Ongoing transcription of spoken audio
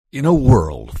In a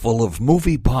world full of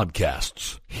movie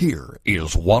podcasts, here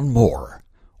is one more.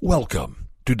 Welcome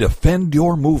to Defend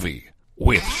Your Movie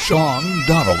with Sean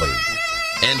Donnelly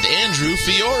and Andrew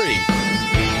Fiore.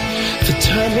 The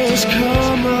time has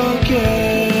come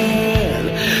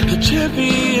again. The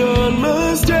champion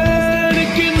must stand. It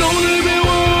can only be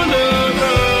one of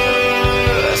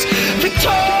us.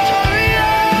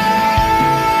 Victoria!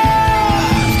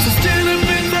 So stand up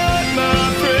and fight,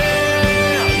 my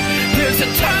friend. There's a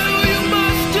title you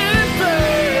must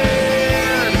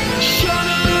defend.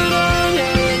 Shut it on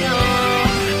and on.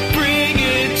 Bring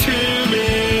it to me.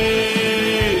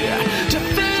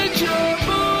 Defend your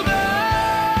movie.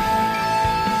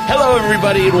 Hello,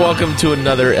 everybody, and welcome to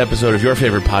another episode of your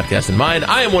favorite podcast and mine.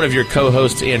 I am one of your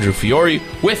co-hosts, Andrew Fiore.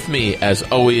 With me, as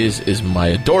always, is my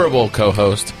adorable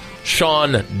co-host,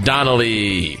 Sean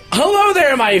Donnelly. Hello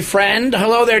there, my friend.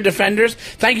 Hello there, Defenders.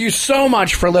 Thank you so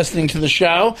much for listening to the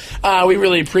show. We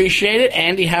really appreciate it.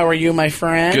 Andy, how are you, my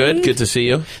friend? Good to see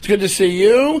you. It's good to see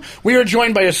you. We are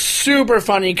joined by a super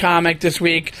funny comic this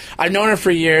week. I've known her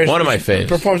for years. One of my faves.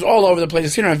 Performs all over the place.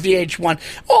 I've seen her on VH1,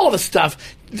 all the stuff.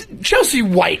 Chelsea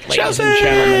White, ladies and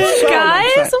gentlemen. So Guys,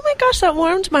 upset. oh my gosh, that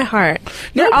warmed my heart.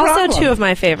 No You're also problem. two of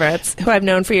my favorites who I've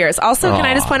known for years. Also, can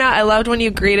I just point out, I loved when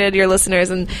you greeted your listeners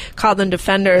and called them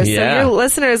Defenders. Yeah. So your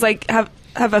listeners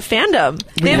have a fandom.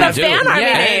 They have a do. fan army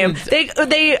Yeah. name.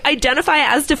 They identify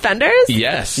as Defenders.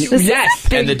 Yes. This is Yes. a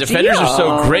big And the Defenders deal. are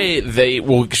so great.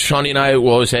 Shawnee and I will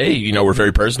always say, hey, we're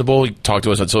very personable. You talk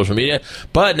to us on social media.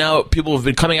 But now people have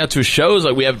been coming out to shows.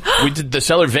 Like we did the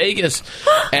Cellar Vegas,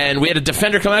 and we had a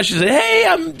Defender come out. She said, hey,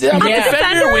 I'm a Defender.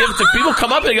 Defender. We have people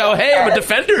come up and go, hey, I'm a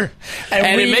Defender.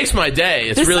 And it we- makes my day.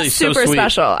 It's This really is so super sweet.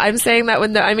 special. I'm saying that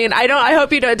with I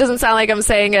hope it doesn't sound like I'm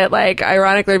saying it like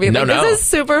ironically or being No, like, no. this is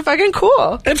super fucking cool.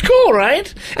 It's cool,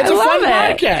 right? It's I a love fun it.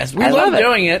 podcast. We I love love it.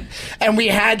 doing it.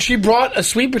 And she brought a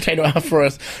sweet potato out for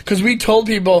us because we told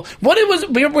people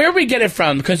where we get it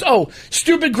from. Because,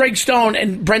 stupid Greg Stone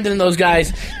and Brendan and those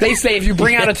guys, they say if you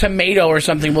bring out a tomato or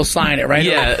something, we'll sign it, right?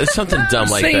 Yeah, it's something dumb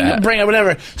like Say that. bring it,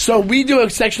 whatever. So we do a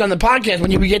section on the podcast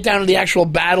when we get down to the actual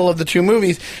battle of the two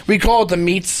movies. We call it the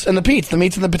meats and the peats, the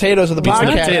meats and the potatoes of the Meats and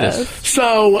podcast. potatoes.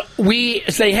 So we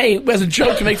say, hey, as a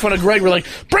joke to make fun of Greg, we're like,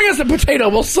 bring us a potato,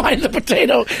 we'll sign the potato.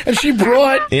 And she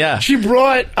brought a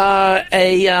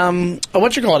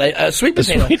sweet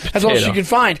potato. sweet That's all she potato. could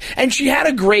find. And she had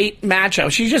a great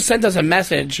matchup. She just sent us a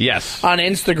message Yes. on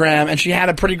Instagram, and she had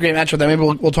a pretty great matchup that maybe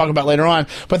we'll talk about later on.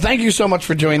 But thank you so much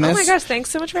for doing this. Oh my gosh, thanks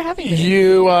so much for having me.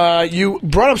 You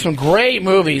brought up some great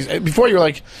movies. Before you were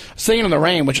like Singing in the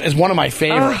Rain, which is one of my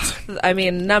favorites.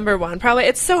 Number one. Probably,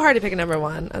 it's so hard to pick a number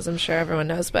one, as I'm sure everyone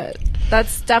knows, but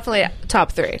that's definitely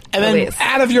top three. And at then least.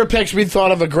 out of your picks, we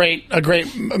thought of a great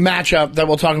matchup that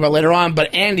we'll talk about later on.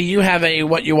 But Andy, you have a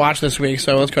what you watched this week,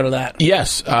 so let's go to that.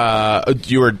 Yes.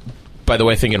 You were, by the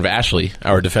way, thinking of Ashley,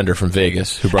 our Defender from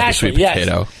Vegas, who brought Ashley, the sweet yes.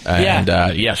 potato.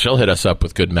 And she'll hit us up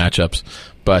with good matchups.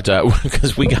 But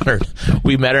because we met her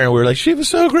and we were like, she was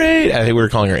so great. I think we were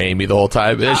calling her Amy the whole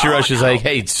time. And she's like,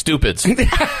 hey, stupids.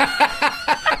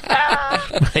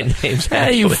 My name's Hey,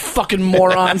 Ashley. you fucking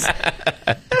morons.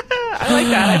 I like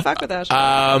that. I fuck with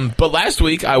that. But last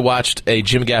week I watched a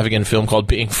Jim Gaffigan film called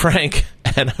Being Frank,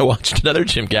 and I watched another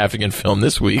Jim Gaffigan film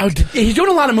this week, He's doing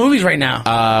a lot of movies right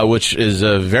now. which is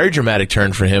a very dramatic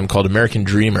turn for him, called American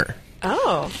Dreamer.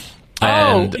 Oh.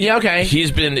 And yeah, okay.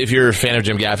 He's been, if you're a fan of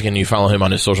Jim Gaffigan, you follow him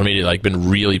on his social media, been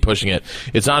really pushing it.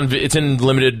 It's in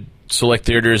limited select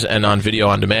theaters and on video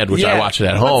on demand, which I Yeah. watch it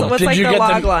at home. What's Did like you the get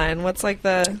log them- line? What's like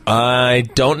the... I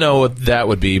don't know what that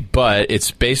would be, but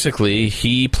it's basically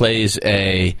he plays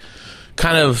a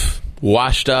kind of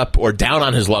washed up, or down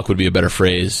on his luck would be a better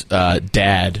phrase,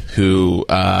 dad who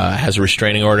has a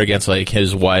restraining order against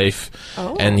his wife,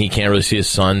 and he can't really see his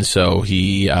son, so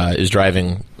he is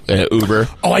driving Uber.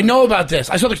 Oh, I know about this.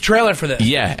 I saw the trailer for this.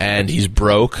 Yeah, and he's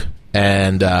broke,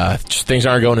 and just things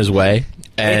aren't going his way.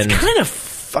 And It's kind of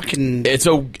fucking... it's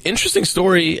a interesting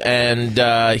story, and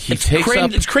he takes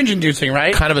up It's cringe-inducing,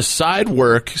 right? kind of a side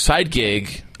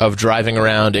gig of driving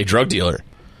around a drug dealer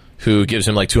who gives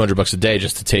him $200 a day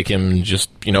just to take him,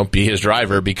 be his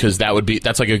driver, because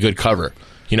that's like a good cover.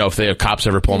 If the cops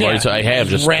ever pull him over, he's like, hey, I'm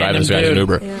just driving this guy's an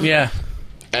Uber. Yeah.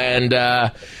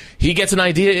 And he gets an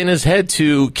idea in his head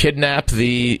to kidnap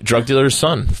the drug dealer's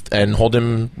son and hold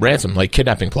him ransom,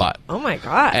 kidnapping plot. Oh my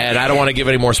god. And I don't want to give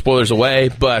any more spoilers away,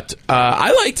 but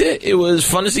I liked it. It was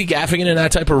fun to see Gaffigan in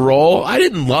that type of role. I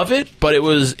didn't love it, but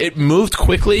it moved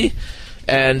quickly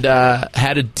and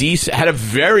had a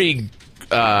very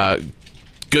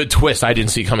good twist I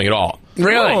didn't see coming at all.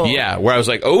 Really? Oh. Yeah, where I was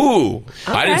like, "Ooh,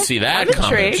 I didn't see that I'm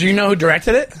coming." intrigued. Do you know who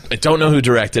directed it? I don't know who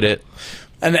directed it,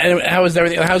 And how was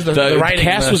everything? How's the writing?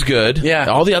 The cast was good. Yeah.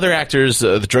 All the other actors,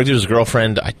 the drug dealer's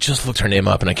girlfriend, I just looked her name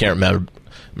up and I can't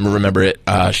remember it.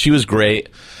 She was great.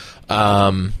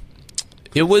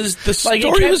 It was the story.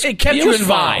 It kept you involved.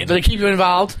 Fine. Did it keep you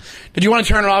involved? Did you want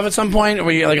to turn it off at some point? Or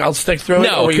were you like, I'll stick through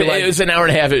it? No, or were you it was an hour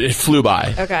and a half. It flew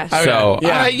by. Okay. So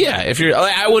Yeah. if you're,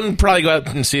 I wouldn't probably go out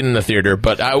and see it in the theater,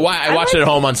 but I watched it at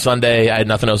home on Sunday. I had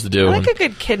nothing else to do. I like a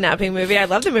good kidnapping movie. I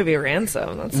love the movie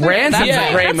Ransom. Ransom's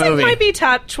a great movie. Might be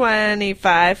top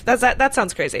 25. That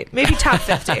sounds crazy. Maybe top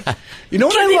 50. You know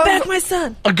what Give I me love? back my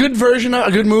son. A good version of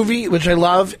a good movie, which I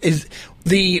love, is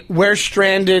We're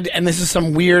Stranded, and this is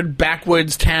some weird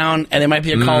backwoods town, and it might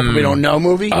be a cult but we don't know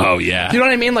movie. Oh, yeah. You know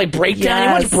what I mean? Like Breakdown.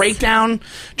 Yes. You watch Breakdown?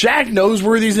 Jack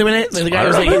Noseworthy's in it. Like, the guy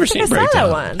who's I've like, never seen I saw that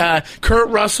Breakdown. one. Kurt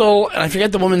Russell, and I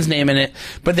forget the woman's name in it,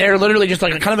 but they're literally just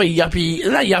like a kind of a yuppie,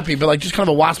 not yuppie, but like just kind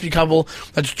of a waspy couple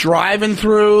that's driving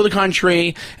through the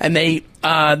country, and they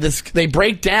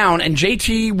break down, and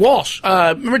J.T. Walsh,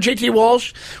 remember J.T.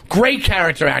 Walsh? Great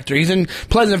character actor. He's in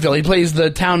Pleasantville. He plays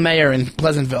the town mayor in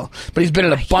Pleasantville, but he's been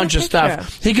in a bunch of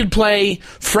stuff. He could play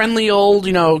friendly old,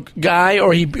 guy,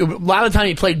 or a lot of the time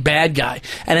he played bad guy.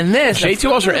 And in this, J.T.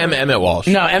 Walsh or Emmett Walsh?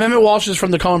 No, Emmett Walsh is from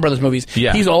the Coen Brothers movies.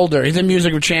 Yeah. He's older. He's in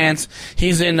Music of Chance.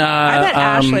 He's in. I bet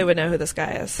Ashley would know who this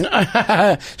guy is.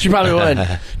 She probably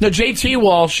would. No, J.T.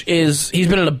 Walsh he's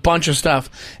been in a bunch of stuff.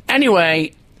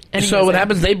 Anyway, so what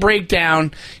happens? They break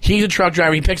down. He's a truck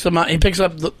driver. He picks them up. He picks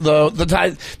up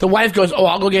the wife goes, "Oh,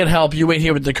 I'll go get help. You wait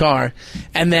here with the car."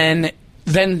 And then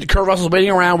Kurt Russell's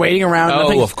waiting around.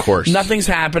 Oh, of course. Nothing's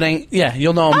happening. Yeah,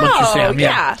 you'll know him once you see him.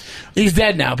 Yeah. He's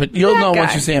dead now, but you'll know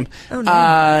once you see him. Oh,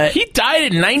 no. He died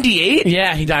at 98?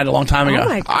 Yeah, he died a long time ago. Oh,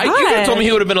 my God. You could have told me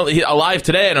he would have been alive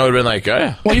today, and I would have been like, oh,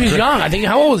 yeah. Well, he was young. I think,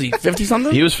 how old was he?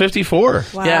 50-something? He was 54.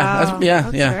 Wow. Yeah, yeah.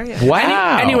 Very young.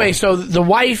 Wow. Anyway, so the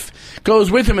wife goes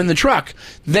with him in the truck.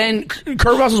 Then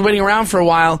Kurt Russell's waiting around for a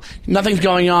while. Nothing's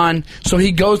going on. So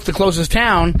he goes to the closest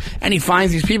town, and he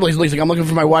finds these people. He's like, I'm looking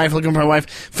for my wife,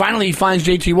 Finally, he finds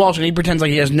J.T. Walsh, and he pretends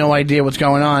like he has no idea what's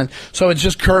going on. So it's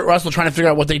just Kurt Russell trying to figure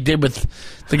out what they did with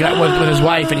the guy with his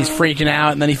wife, and he's freaking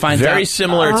out, and then he finds out. Very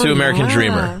similar to American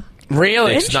Dreamer.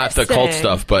 Really? It's not the cult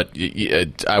stuff, but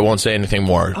I won't say anything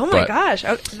more. Oh, my but gosh.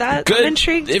 I'm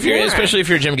intrigued. Especially if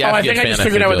you're a Jim Gaffigan fan. I think I just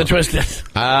figured out what the twist is.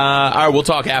 All right, we'll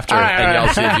talk after, and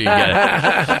I'll see if you can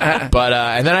get it. But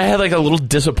and then I had like a little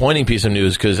disappointing piece of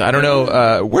news because I don't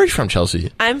know where are you from,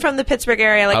 Chelsea? I'm from the Pittsburgh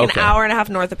area, an hour and a half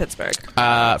north of Pittsburgh.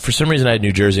 For some reason, I had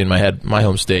New Jersey in my head, my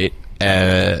home state.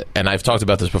 And I've talked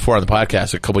about this before on the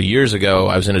podcast. A couple years ago,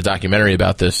 I was in a documentary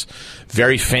about this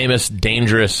very famous,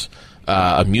 dangerous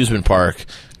amusement park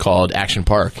called Action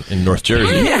Park in North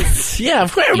Jersey. Yes, yeah,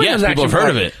 of course. Yes, people have heard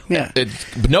of it. Yeah,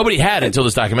 but nobody had it until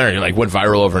this documentary went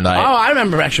viral overnight. Oh, I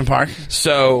remember Action Park.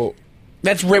 So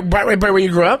that's right where you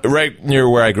grew up. Right near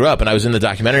where I grew up, and I was in the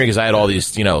documentary because I had all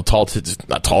these, not tall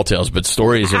tales, but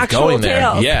stories of going there.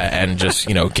 Tales. Yeah, and just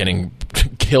getting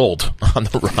killed on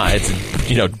the rides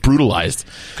and brutalized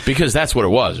because that's what it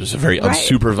was. It was a very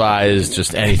unsupervised,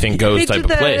 just anything goes type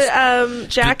of place.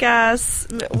 Jackass.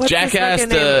 Jackass.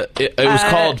 It was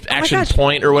called Action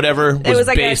Point or whatever. It was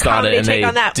like based a on it, and they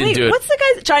on that. didn't do it. What's the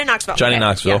guy? Johnny Knoxville. Johnny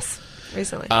Knoxville. Yes,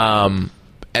 recently. And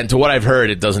to what I've heard,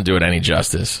 it doesn't do it any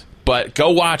justice. But go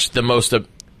watch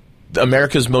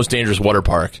America's Most Dangerous Water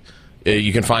Park.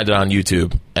 You can find it on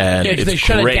YouTube, and it's they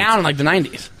shut great. it down in the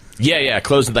 90s. Yeah, it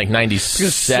closed in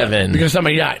 97. Because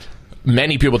somebody died.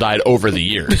 Many people died over the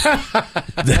years.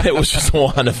 It was just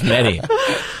one of many.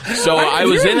 So I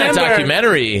was in that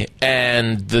documentary,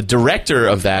 and the director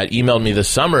of that emailed me this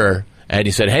summer, and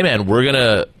he said, "Hey, man, we're going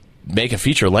to make a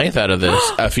feature length out of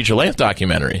this, a feature length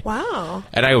documentary." Wow.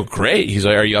 And I go, "Great." He's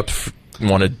like, "Are you up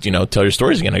want to tell your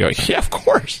stories again?" I go, "Yeah, of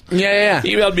course." Yeah.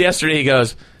 He emailed me yesterday. He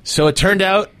goes, "So it turned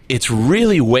out it's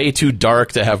really way too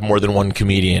dark to have more than one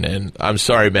comedian in. I'm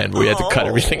sorry, man. We had to cut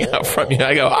everything out from you."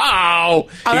 I go, "Oh."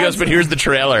 He goes, "But here's the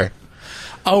trailer."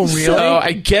 Oh, really? So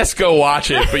I guess go watch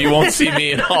it, but you won't see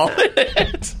me in all of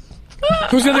it.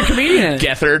 Who's the other comedian in it?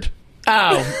 Gethard.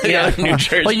 Oh, yeah. New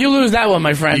Jersey. Well, you lose that one,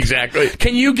 my friend. Exactly.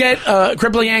 Can you get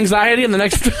crippling anxiety in the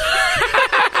next...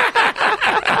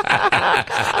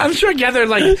 I'm sure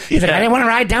Gethard, he's like, I didn't want to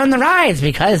ride down the rides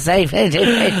because they... Wait,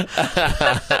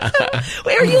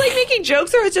 are you making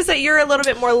jokes, or it's just that you're a little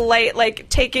bit more light,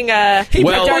 taking a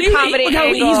dark comedy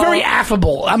angle? He's very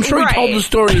affable. I'm sure he told the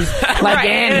stories like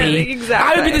Andy. Exactly.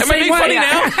 I would be the same way. Funny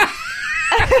now?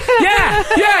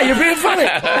 Yeah, you're being funny.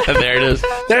 There it is.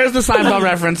 There's the Seinfeld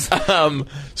reference.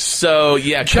 So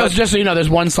yeah, just so you know, there's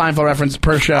one Seinfeld reference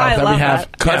per show that we have.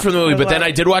 Cut from the movie, but then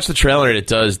I did watch the trailer, and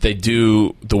they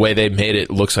do the way they made it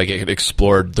looks like it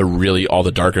explored all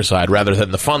the darker side rather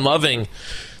than the fun-loving.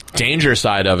 danger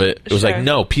side of it, it was Sure. like,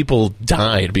 no, people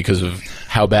died because of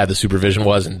how bad the supervision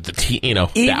was and the Even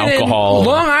the alcohol. in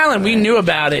Long Island, we knew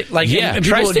about it. Like, Yeah, and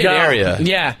people would tri-state go. area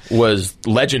Yeah, was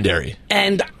legendary.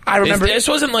 and I remember This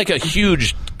wasn't like a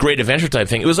huge Great Adventure type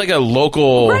thing. It was like a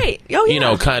local, Right. Oh,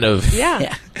 yeah. kind of. Yeah.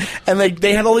 Yeah. And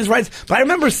they had all these rides. But I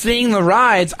remember seeing the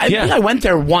rides. I think I went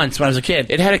there once when I was a kid.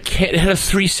 It had a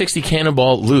 360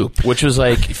 cannonball loop, which was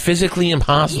like physically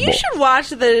impossible. You should watch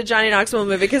the Johnny Knoxville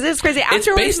movie because it's crazy.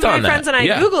 Afterwards, based my on that. friends and I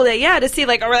Yeah. Googled it, to see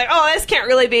we're like, oh, this can't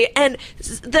really be. And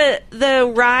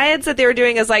the rides that they were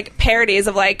doing as like parodies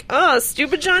of like, oh,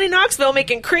 stupid Johnny Knoxville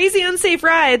making crazy unsafe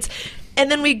rides. And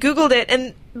then we Googled it,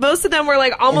 and most of them were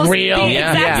like almost Real. the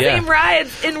Yeah, exact yeah. same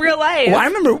rides in real life. Well, I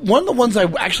remember one of the ones I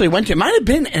actually went to. It might have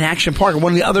been an Action Park or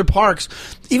one of the other parks.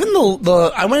 Even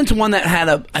the I went into one that had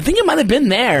I think it might have been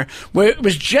there, where it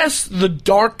was just the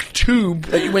dark tube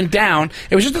that you went down.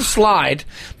 It was just a slide,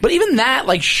 but even that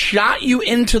like shot you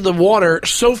into the water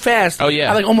so fast. Oh,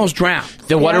 yeah. I like almost drowned.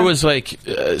 The water was like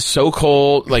so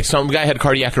cold. Like some guy had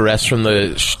cardiac arrest from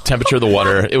the temperature of the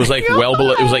water. It was like well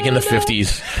below. It was like in the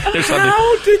 50s. There's something.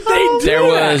 How did they do There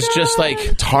that? was just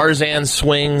like Tarzan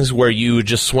swings where you would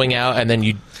just swing out and then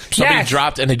somebody Yes.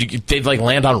 dropped and then they'd like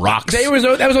land on rocks. That was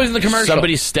always in the commercial.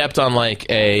 Somebody stepped on like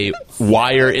a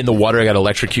wire in the water, got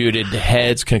electrocuted,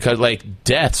 heads concussed, like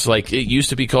deaths. Like it used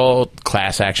to be called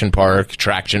Class Action Park,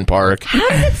 Traction Park. How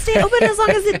did it stay open as long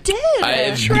as it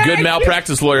did? Good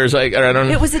malpractice lawyers. I don't know.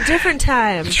 It was a different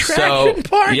time. Traction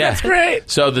Park. Yeah. That's great.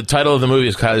 So the title of the movie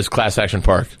is Class Action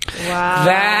Park. Wow.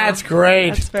 That's great.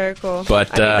 That's very cool.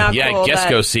 But not yeah, cool, I guess but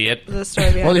go see it. The story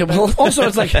behind Well, yeah, it. well, also,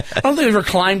 it's like, I don't think they've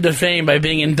climbed to fame by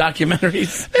being in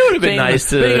documentaries. It would have been nice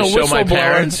to show my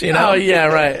parents, you know? Oh, yeah,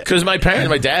 right. Because my parents,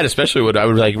 my dad especially,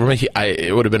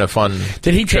 it would have been a fun.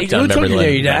 Did he trip take down you? Took memory you lane.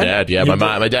 there, your dad? My dad, yeah. You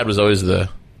My dad was always the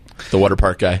water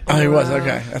park guy. Oh, he was?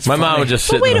 Okay. That's My mom funny. would just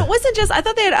sit. But wait, in the- it wasn't just. I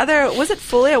thought they had was it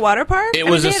fully a water park? It I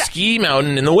was mean, a they had- ski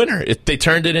mountain in the winter. They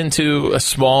turned it into a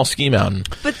small ski mountain.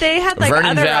 But they had like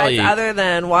Vernon other Valley. rides other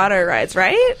than water rides,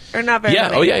 right? Or not very Yeah.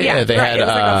 many? Oh yeah. They right, had it was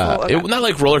like a full, okay. not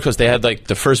like roller coaster. They had like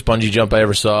the first bungee jump I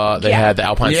ever saw. They Yeah. had the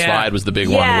Alpine Yeah. slide was the big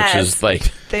one, which Yes. is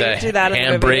like They the do that in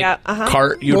the movie, handbrake yeah. Uh-huh.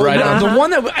 cart you'd Well, ride on. the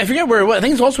one that, I forget where it was. I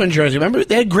think it's also in Jersey. Remember,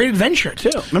 they had Great Adventure, too.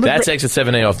 Remember That's Great- exit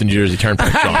 7A off the New Jersey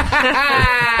Turnpike. Sean.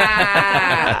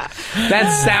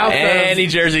 That's south Any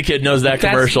of... Jersey kid knows that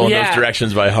That's- commercial and yeah. those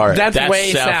directions by heart. That's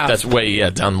way south. That's way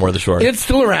down more the shore. It's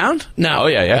still around? No. Oh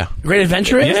yeah. Great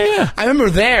Adventure is? Yeah. I remember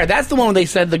there. That's the one where they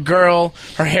said the girl,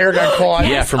 her hair got caught.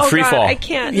 Yeah, from Oh, Free God, Fall. I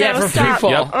can't. Yeah, no, from stop. free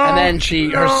fall, Yep. and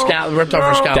then her scalp ripped off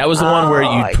her scalp. That was the one where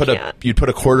I you'd put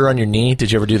a quarter on your knee.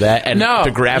 Did you ever do that? And No.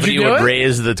 the gravity Did you do would it?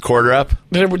 raise the quarter up.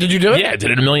 Did you do it? Yeah, I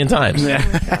did it a million times.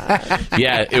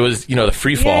 Yeah, it was the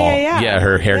free fall. Yeah.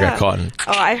 her hair Yeah. got caught.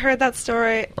 Oh, I heard that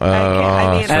story. Oh,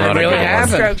 I mean, it's not I a really had a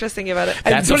happened. stroke just thinking about it.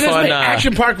 And That's put a it this fun, way,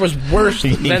 Action Park was worse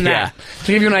than Yeah. that.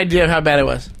 To give you an idea of how bad it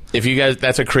was. If you guys,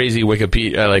 that's a crazy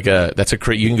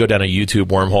Wikipedia. You can go down a YouTube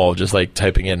wormhole just like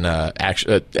typing in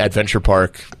Adventure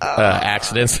Park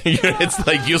accidents. It's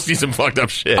like you'll see some fucked up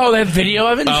shit. Oh, that video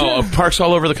of it? and Oh, shit? parks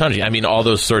all over the country. I mean, all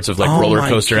those sorts of like Oh roller my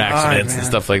coaster God, accidents and man.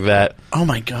 stuff like that. Oh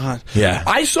my God! Yeah.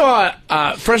 I saw.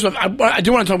 First of all, I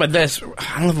do want to talk about this.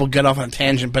 I don't know if we'll get off on a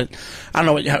tangent, but I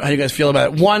don't know how you guys feel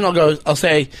about it. One, I'll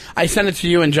say I sent it to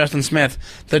you and Justin Smith.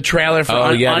 The trailer for Oh,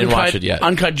 yeah, I didn't watch it yet.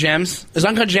 Uncut Gems. Is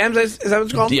Uncut Gems? Is that what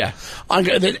it's called? Yeah. It's like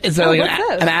what's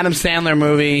this? an Adam Sandler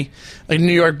movie, like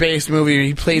New York based movie.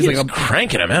 He plays He's like a.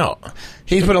 cranking them out.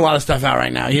 He's put a lot of stuff out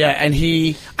right now. Yeah, and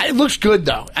it looks good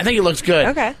though. I think it looks good.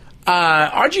 Okay.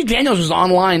 R.G. Daniels was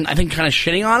online, I think, kind of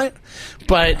shitting on it,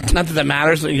 but not that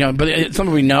matters, But it's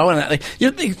something we know, and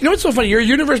you know what's so funny? Your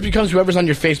universe becomes whoever's on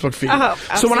your Facebook feed. Oh,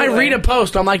 so when I absolutely. read a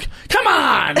post, I'm like, come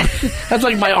on! That's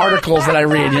like my articles that I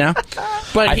read,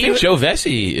 But I think Joe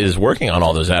Vesey is working on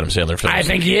all those Adam Sandler films. I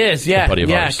think he is, yeah, buddy of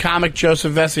yeah. ours. Comic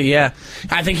Joseph Vesey, yeah.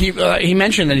 I think he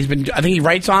mentioned that I think he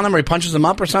writes on them or he punches them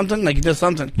up or something. Like he does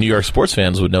something. New York sports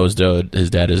fans would know his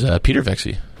dad is Peter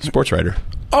Vesey, sports writer.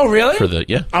 Oh, really?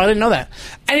 Yeah. Oh, I didn't know that.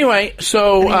 Anyway,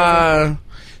 so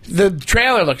the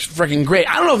trailer looks freaking great.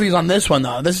 I don't know if he's on this one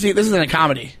though. This isn't a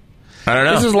comedy. I don't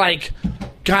know. This is like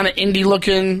kind of indie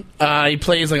looking. He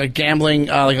plays like a gambling,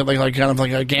 like kind of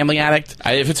like a gambling addict.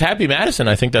 If it's Happy Madison,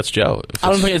 I think that's Joe. If I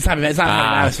don't it's- think it's Happy. It's not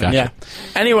Happy Madison. gotcha.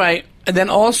 Yeah. Anyway, and then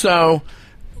also,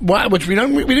 which we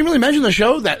didn't really mention the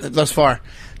show that thus far,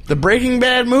 the Breaking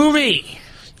Bad movie.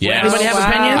 Yes. Anybody have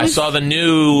opinions? I saw the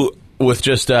new with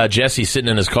just Jesse sitting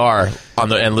in his car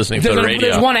and listening to the radio.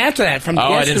 There's one after that from Oh,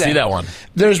 I didn't yesterday. see that one.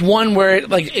 There's one where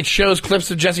it shows clips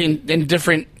of Jesse in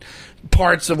different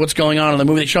parts of what's going on in the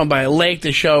movie. They show them by a lake.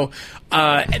 They show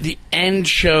at the end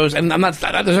shows, and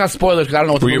there's not spoilers because I don't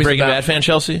know what the Were you a movie's Breaking about. Bad fan,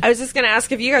 Chelsea? I was just going to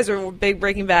ask if you guys were big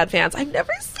Breaking Bad fans. I've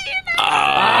never seen it.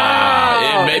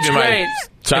 It may it's be my great.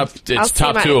 top. I'll It's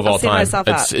top see two of all I'll see time. myself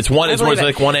out. It's one. I It's more believe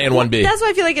like it. 1A and 1B. That's why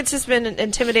I feel like it's just been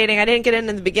intimidating. I didn't get in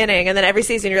the beginning, and then every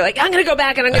season you're like, I'm going to go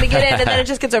back and I'm going to get in, and then it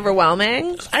just gets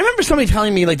overwhelming. I remember somebody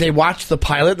telling me like they watched the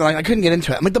pilot and like I couldn't get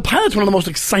into it. I'm like, the pilot's one of the most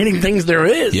exciting things there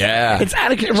is. Yeah. It's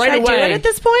adequate Should right I away. do it at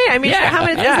this point? I mean, Yeah, how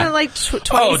many? yeah. Isn't it like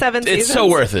 27 seasons? It's so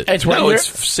worth it. It's no, worth-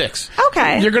 it's 6.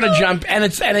 Okay. You're gonna jump and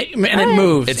it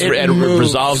moves. It moves.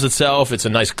 resolves itself. It's a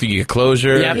nice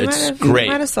closure. Yeah. You It's You great.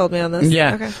 might have sold me on this.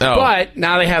 Yeah, Okay. Oh. but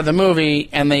now they have the movie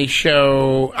and they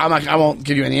show. I won't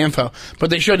give you any info, but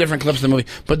they show different clips of the movie.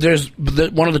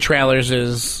 But one of the trailers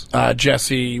is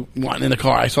Jesse one in the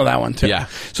car. I saw that one too. Yeah.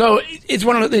 So it's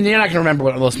one of the. And you're not going to remember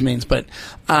what all this means, but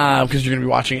because you're going to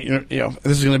be watching it, you know,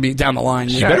 this is going to be down the line.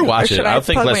 You better watch Or it. should I I'll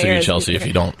think plug less my of you, ears? Chelsea, if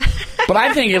you don't. But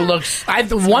I think it looks.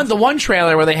 The one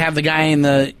trailer where they have the guy in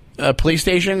the police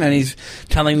station and he's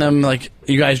telling them like,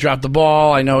 "You guys dropped the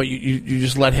ball. I know you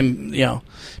just let him,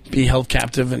 be held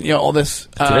captive and all this."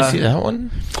 Did I see that one?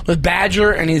 With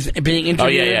Badger and he's being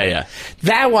interviewed. yeah.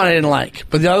 That one I didn't like,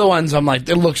 but the other ones I'm like,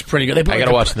 it looks pretty good. They put, I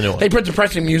gotta watch the new one. They put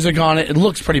depressing music on it. It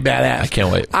looks pretty badass. I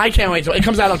can't wait. I can't wait. It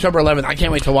comes out October 11th. I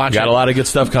can't wait to watch Got it. a lot of good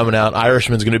stuff coming out.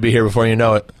 Irishman's going to be here before you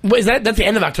know it. Wait, that's the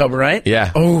end of October, right?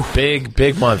 Yeah. Oh,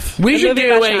 Big month. we The should movie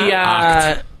do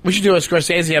got shot. we should do a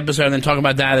Scorsese episode and then talk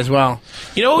about that as well.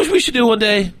 You know what we should do one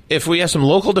day? If we have some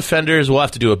local Defenders, we'll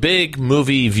have to do a big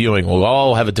movie viewing. We'll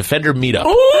all have a Defender meetup.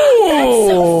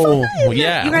 Ooh,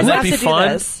 Yeah. You guys Wouldn't that have be to fun?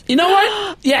 do this. You know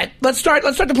what? Yeah, let's start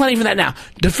the planning for that now.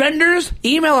 Defenders,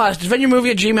 email us,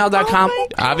 defendyourmovie@gmail.com. Oh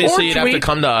my Obviously, Or you'd have to tweet.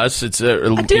 come to us. It's a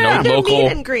Do local.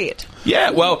 meet and greet.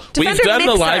 Yeah, well, we've Defender done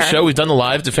the live Mixer. show. We've done the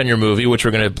live Defend Your Movie, which we're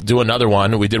going to do another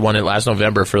one. We did one last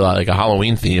November for like a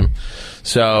Halloween theme.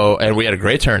 So, and we had a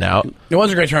great turnout. It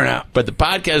was a great turnout. But the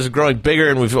podcast is growing bigger,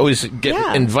 and we've always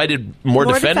Yeah. invited more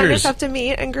Defenders. have to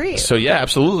meet and greet. So yeah,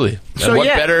 absolutely. So, and what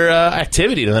yeah. better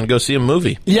activity than go see a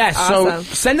movie? Yes, so Awesome.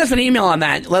 send us an email on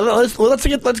that. Let's gauge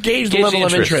the Gauge level the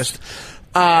of interest. interest.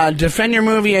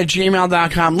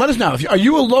 Defendyourmovie@gmail.com. Let us know. Are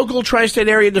you a local tri-state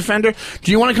area defender?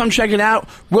 Do you want to come check it out?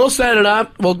 We'll set it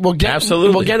up. We'll get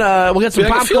Absolutely. We'll get some Be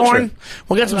like a field popcorn. trip.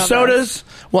 We'll get some love sodas.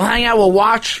 We'll hang out. We'll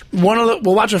watch We'll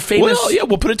watch a famous.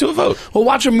 We'll put it to a vote. We'll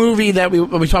watch a movie that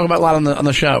we talk about a lot on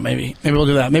the show. Maybe we'll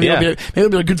do that. Maybe Yeah. it'll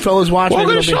be a Goodfellas watch. We'll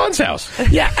Maybe go to it'll be- Sean's house.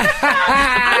 Yeah.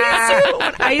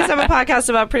 I used to have a podcast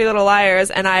about Pretty Little Liars,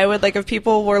 and I would if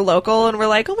people were local and were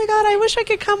like, "Oh my god, I wish I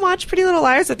could come watch Pretty Little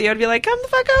Liars with you," I'd be like, "Come the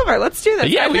fuck over, let's do this."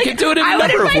 Yeah, we could do it in a I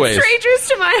number would of invite ways. strangers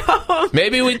to my home.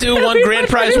 Maybe we do It'll one be grand like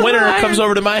prize Pretty winner Little comes Liars.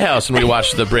 over to my house and we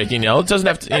watch the Breaking. It doesn't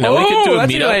have to. We could do a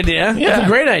that's meetup. a good idea. Yeah. That's a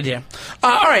great idea.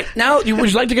 All right, now would you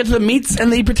like to get to the meats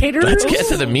and the potatoes? Let's get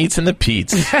to the meats and the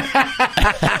peats.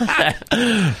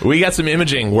 We got some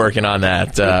imaging working on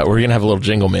that. We're gonna have a little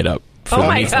jingle made up. For Oh the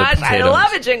my meats and the gosh, I potatoes.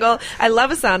 love a jingle. I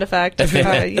love a sound effect. It's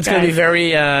going to be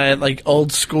very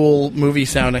old school movie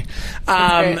sounding.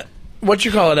 great. What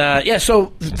you call it? Yeah.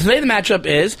 So today the matchup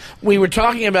is we were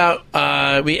talking about.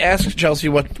 We asked Chelsea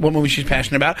what movie she's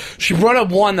passionate about. She brought up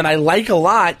one that I like a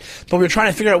lot, but we were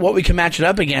trying to figure out what we can match it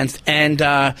up against,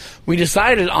 and we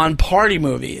decided on party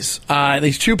movies.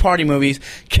 These two party movies: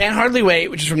 Can't Hardly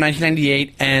Wait, which is from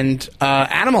 1998, and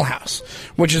Animal House,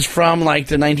 which is from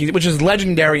which is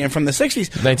legendary and from the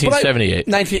 60s. 1978.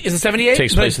 Is it 78?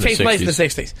 Takes place in the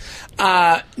 60s.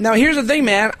 Now here's the thing,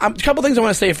 man. A couple things I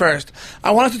want to say first. I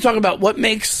want us to talk about what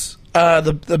makes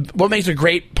what makes a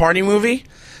great party movie.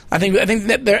 I think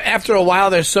that after a while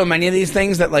there's so many of these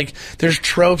things that there's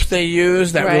tropes they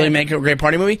use that really make a great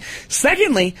party movie.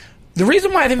 Secondly, the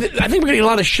reason why I think we're gonna get a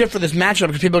lot of shit for this matchup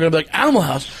because people are gonna be like, Animal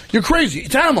House, you're crazy.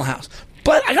 It's Animal House.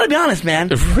 But I gotta be honest, man.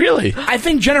 Really? I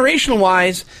think generational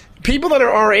wise, people that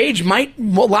are our age might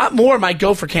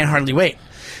go for Can't Hardly Wait.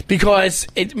 Because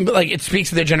it speaks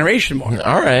to their generation more.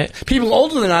 All right. People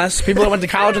older than us, people that went to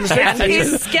college in the States.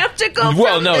 He's skeptical.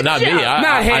 Well, from no, the not jump. me.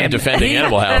 Not him. I'm defending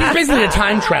Animal He's House. basically a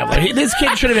time traveler. This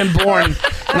kid should have been born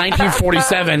in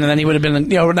 1947, and then he would have been,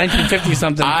 1950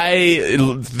 something.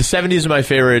 The 70s is my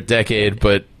favorite decade,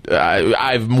 but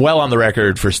I'm well on the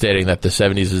record for stating that the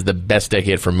 70s is the best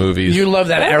decade for movies. You love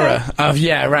that era of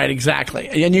exactly,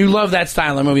 and you love that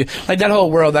style of movie, like that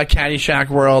whole world, that Caddyshack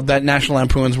world, that National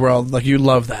Lampoon's world. Like you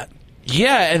love that.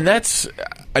 Yeah, and that's.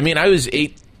 I mean, I was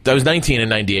 19 in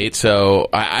 '98, so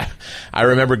I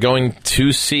remember going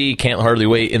to see Can't Hardly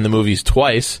Wait in the movies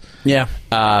twice. Yeah.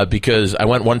 Because I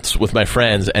went once with my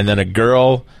friends, and then a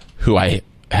girl who I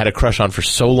had a crush on for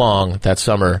so long that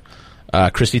summer,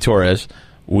 Christy Torres,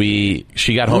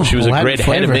 she got home. She was a Latin grade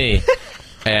ahead of flavor. me,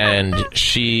 and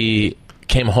she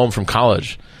came home from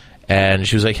college. And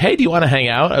she was like, "Hey, do you want to hang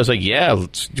out?" I was like, "Yeah, do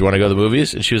you want to go to the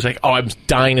movies?" And she was like, "Oh, I'm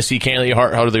dying to see Can't Let Your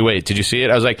Heart Hardly Wait. Did you see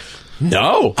it?" I was like,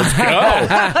 "No, let's go."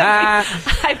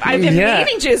 I've been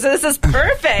meaning to, so this is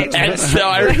perfect. And so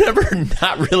I remember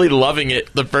not really loving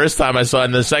it the first time I saw it,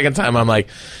 and the second time I'm like,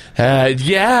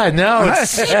 yeah, no,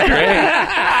 it's great.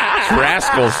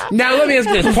 Rascals. Now let me ask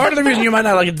this: part of the reason you might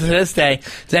not like it to this day,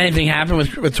 did anything happen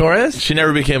with Torres? She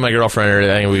never became my girlfriend or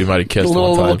anything. We might have kissed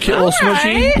one time. Little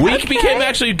smushy. We became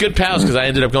actually good pals because I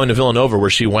ended up going to Villanova where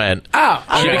she went. Oh,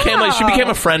 She became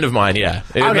a friend of mine. Yeah,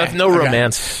 no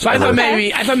romance. So I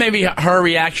thought maybe her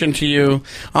reaction to you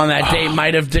on that date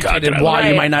might have dictated why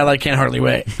you might not like Can't Hardly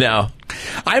Wait. No.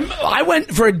 I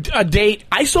went for a date.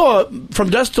 I saw From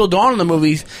Dusk Till Dawn in the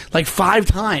movies like 5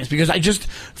 times because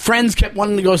friends kept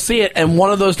wanting to go see it, and one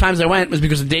of those times I went was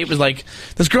because the date was like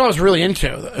this girl I was really into,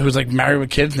 who was like married with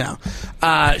kids now.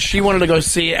 She wanted to go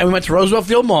see it, and we went to Roosevelt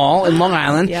Field Mall in Long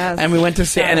Island, and we went to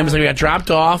see it, and it was like we got dropped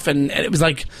off, and it was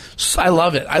like I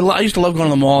love it. I used to love going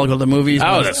to the mall, go to the movies.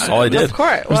 Oh, that's all I did. Of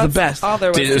course, it was the best. All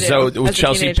there was to do So as a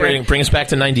Chelsea, teenager. bring us back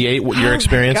to '98. Your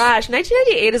experience? Gosh,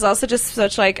 1998 is also just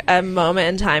such like a moment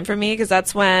in time for me because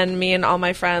that's when me and all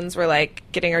my friends were like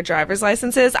getting our driver's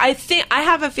licenses. I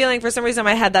have a feeling for some reason in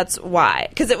my head that's why,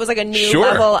 because it was like a new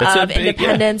level of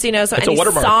independence, you know. So any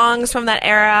songs from that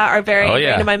era are very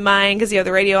ingrained in my mind because you have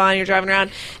the radio on, you're driving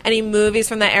around. Any movies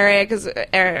from that era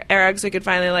because we could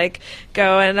finally like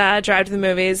go and drive to the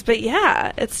movies. But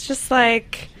yeah, it's just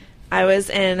like I was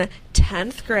in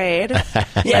 10th grade.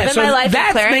 Living my life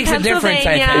in Clarion, makes a difference,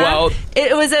 I think. Well,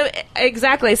 it was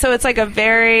exactly. So it's like a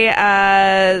very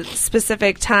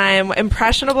specific time,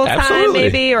 impressionable time,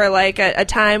 maybe, or like a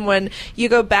time when you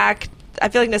go back. I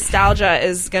feel like nostalgia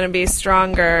is going to be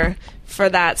stronger for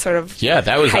that sort of. Yeah,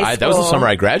 that was the summer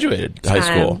I graduated high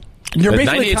school.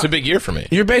 98's a big year for me.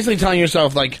 You're basically telling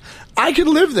yourself like, I could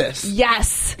live this.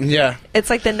 Yes. Yeah. It's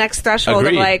like the next threshold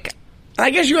of like. I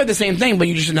guess you had the same thing, but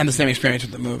you just didn't have the same experience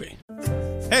with the movie.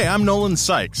 Hey, I'm Nolan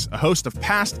Sykes, a host of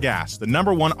Past Gas, the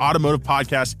 #1 automotive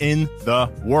podcast in the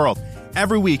world.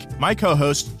 Every week, my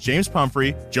co-hosts, James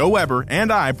Pumphrey, Joe Weber,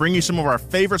 and I bring you some of our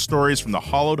favorite stories from the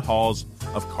hallowed halls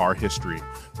of car history.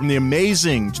 From the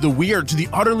amazing, to the weird, to the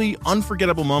utterly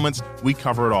unforgettable moments, we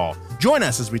cover it all. Join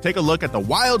us as we take a look at the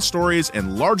wild stories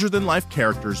and larger-than-life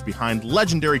characters behind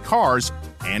legendary cars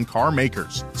and car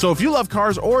makers. So if you love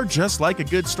cars or just like a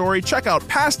good story, check out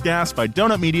Past Gas by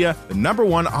Donut Media, the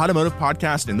 #1 automotive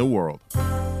podcast in the world.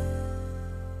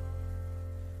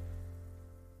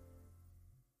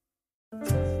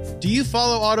 Do you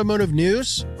follow automotive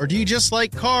news? Or do you just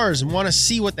like cars and want to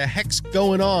see what the heck's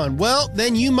going on? Well,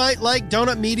 then you might like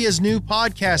Donut Media's new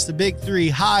podcast, The Big Three.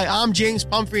 Hi, I'm James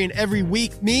Pumphrey, and every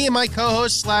week, me and my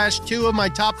co-host / 2 of my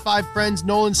top 5 friends,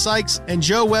 Nolan Sykes and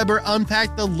Joe Weber,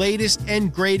 unpack the latest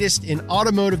and greatest in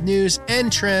automotive news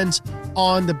and trends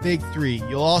on The Big Three.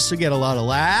 You'll also get a lot of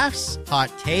laughs, hot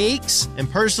takes, and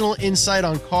personal insight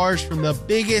on cars from the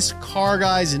biggest car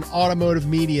guys in automotive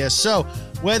media. So,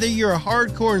 whether you're a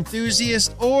hardcore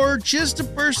enthusiast or just a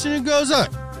person who goes,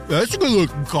 that's a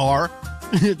good-looking car,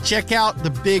 check out The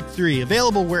Big Three,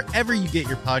 available wherever you get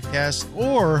your podcasts,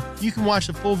 or you can watch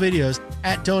the full videos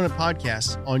at Donut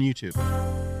Podcasts on YouTube.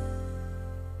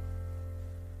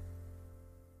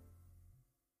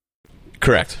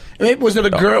 Correct. Was it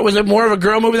a girl? Was it more of a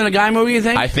girl movie than a guy movie? You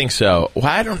think? I think so. Well,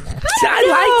 I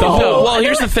like the whole. Well,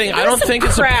 here's the thing. I don't think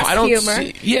it's a. I don't.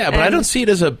 But I don't see it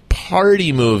as a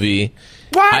party movie.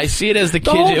 What? I see it as the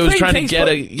kid who was trying to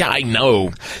get Yeah, I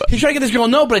know. He's trying to get this girl,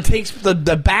 no, but it takes the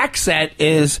back set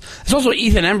is. It's also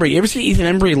Ethan Embry. You ever see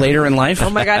Ethan Embry later in life? Oh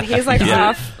my god, he's like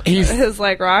off his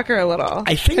like rocker a little.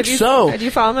 I think so. Did you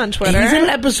follow him on Twitter? He's in an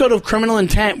episode of Criminal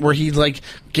Intent where he's like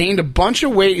gained a bunch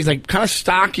of weight. He's like kind of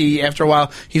stocky after a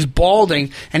while. He's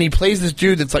balding, and he plays this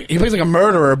dude that's like he plays like a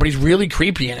murderer, but he's really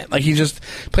creepy in it. Like he just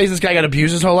plays this guy got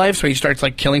abused his whole life, so he starts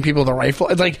like killing people with a rifle.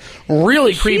 It's like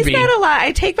really creepy. He's got a lot.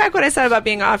 I take back what I said about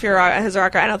being off his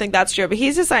rocker. I don't think that's true, but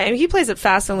he's just like, I mean, he plays it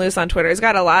fast and loose on Twitter. He's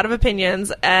got a lot of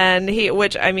opinions, and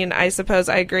which I mean, I suppose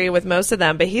I agree with most of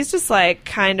them, but he's just like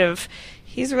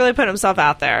he's really put himself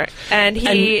out there. And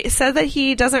he said that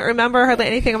he doesn't remember hardly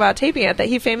anything about taping it, that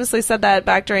he famously said that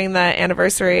back during the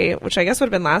anniversary, which I guess would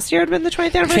have been last year, would have been the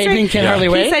 20th anniversary. Taping Can't Hardly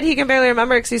Wait? He said he can barely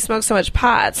remember because he smoked so much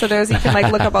pot. So you can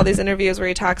like look up all these interviews where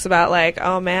he talks about like,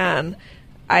 oh man,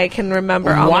 I can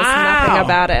remember almost nothing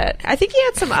about it. I think he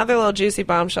had some other little juicy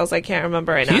bombshells I can't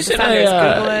remember right now. He's in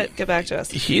Google it. Get back to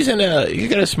us. He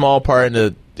got a small part in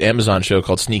the Amazon show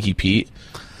called Sneaky Pete.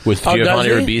 with Oh, Giovanni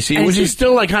does he? Ribisi. And which is he is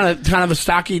still like kind of a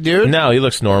stocky dude? no, he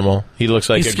looks normal. He looks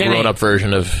like He's a skinny. grown-up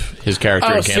version of his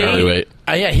character in Can't Hardly Wait.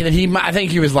 Yeah, I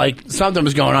think he was like something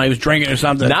was going on. He was drinking or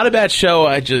something. Not a bad show.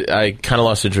 I kind of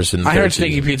lost interest in the I third heard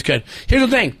Stinky season. Pete's good. Here's the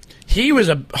thing. He was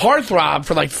a heartthrob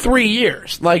for like 3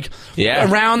 years, like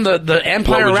around the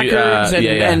Empire What would you- Records,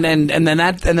 and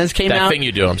then this came That out. thing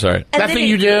you do, I'm sorry. And That then thing he-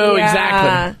 you do, yeah.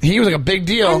 exactly. He was like a big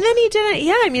deal. And then he didn't.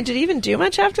 Yeah, I mean, did he even do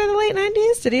much after the late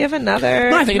 90s? Did he have another?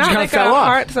 No, I think it just not kinda like fell a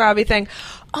off. heartthrobby thing.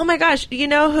 Oh my gosh! You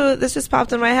know who? This just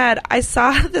popped in my head. I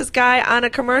saw this guy on a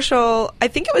commercial. I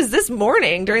think it was this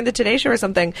morning during the Today Show or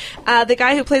something. The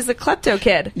guy who plays the klepto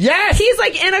kid. Yes! he's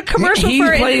like in a commercial He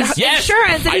for plays- Yes!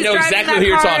 insurance. And I he's know driving exactly that who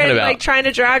you're car talking and, about. like trying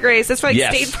to drag race. It's for like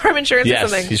Yes. State Farm Insurance or Yes,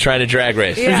 something. he's trying to drag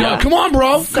race. Yeah. Yo, come on,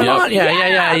 bro. Come Yep. on. Yeah.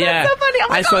 That's so funny.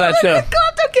 I'm I like, saw that look, too. the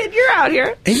klepto kid, you're out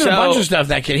here. He's in a So- bunch of stuff,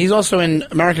 that kid. He's also in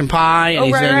American Pie. And Oh,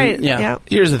 he's right. in, yeah.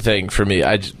 Here's the thing for me.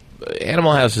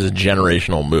 Animal House is a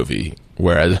generational movie,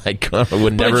 whereas I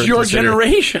would But never it's your consider-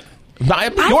 generation. I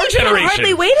Your think Can't generation.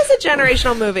 Hardly Wait is a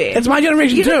generational movie. It's my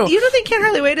generation, You too. don't think Can't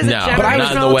Hardly Wait is a No, generational but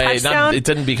not in the way. touchstone? It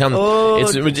didn't become. Oh,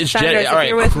 it's Sanders, all if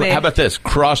you're with me. How about this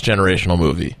cross generational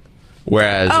movie?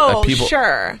 Whereas people,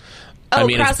 sure. I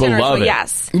mean, it's cross-generational, beloved.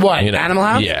 Yes. What? You know, Don't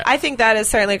House? Yeah, I think that is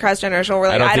certainly cross-generational. Where,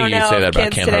 like, I don't I think don't you could know say that if about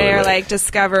kids Can't today Hardly are, Wait. like,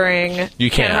 discovering You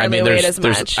can't. I Hardly mean, Wait there's- as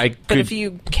much. I But could- if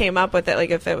you came up with it, like,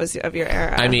 if it was of your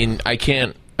era. I mean, I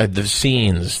can't. The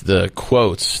scenes, the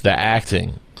quotes, the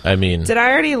acting. I mean, Did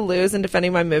I already lose in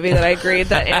defending my movie that I agreed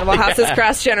that Animal House is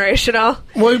cross-generational?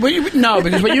 Well, no,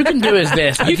 because what you can do is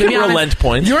this. You To can be honest, relent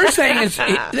points. You're saying this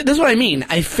is what I mean.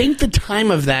 I think the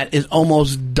time of that is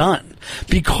almost done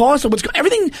because of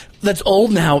everything that's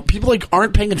old now. People like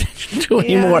aren't paying attention to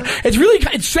anymore.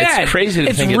 It's sad. it's crazy to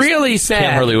it's think really sad.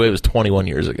 Can't Hardly Wait was 21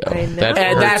 years ago. I know. That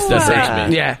And hurts. that's That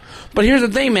hurts me. yeah. But here's the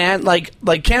thing, man. Like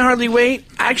Can't Hardly Wait.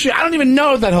 Actually, I don't even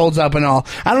know if that holds up and all.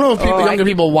 I don't know if younger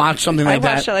people watch something I like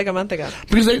that. watched it like a month ago.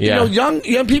 Because they, Yeah. young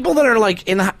people that are like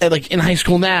in high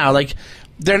school now, like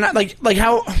they're not like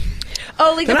how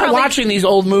Oh, like they're not watching these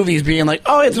old movies, being like,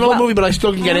 oh, it's an old movie, but I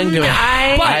still can get into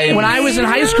it. But when I was in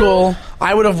high school,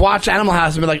 I would have watched Animal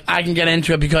House and be like, I can get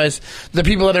into it because the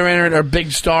people that are in it are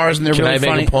big stars and they're Can really I make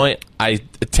funny. a point? I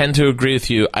tend to agree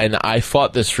with you, and I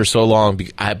fought this for so long,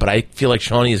 but I feel like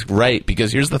Shawnee is right,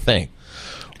 because here's the thing.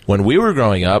 When we were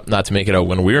growing up, not to make it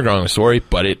when we were growing up a story,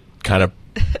 but it kind of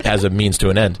has a means to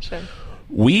an end. Sure.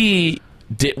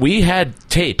 We had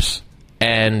tapes,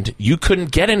 and you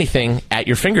couldn't get anything at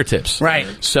your fingertips. Right.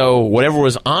 So whatever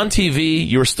was on TV,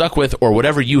 you were stuck with, or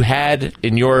whatever you had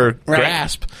in your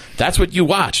grasp, that's what you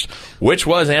watched, which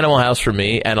was Animal House for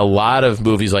me, and a lot of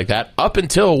movies like that. Up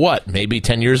until, maybe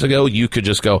 10 years ago, you could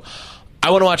just go,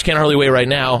 I want to watch Can't Hardly Wait right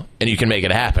now, and you can make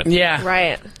it happen. Yeah.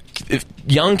 Right. If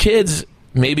young kids,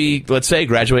 maybe, let's say,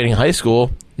 graduating high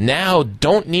school, now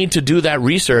don't need to do that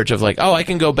research of like, I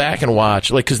can go back and watch,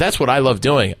 like, because that's what I love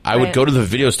doing. I would go to the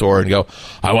video store and go,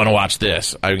 I want to watch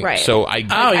this. Right. So I've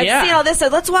seen all this, so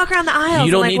let's walk around the aisles.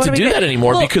 you don't and, need what to we do get? that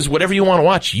anymore, Well, because whatever you want to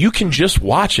watch, you can just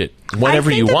watch it whenever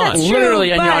I think you that want. that's true,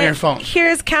 Literally on but your phone.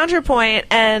 Here's counterpoint,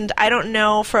 and I don't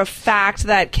know for a fact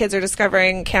that kids are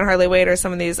discovering Can't Hardly Wait or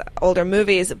some of these older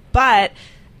movies, but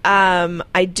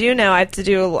I do know I have to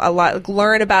do a lot,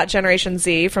 learn about Generation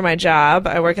Z for my job.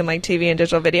 I work in like TV and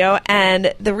digital video,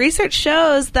 and the research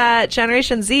shows that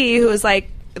Generation Z, who is like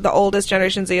the oldest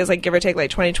Generation Z, is like give or take like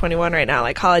 2021 right now,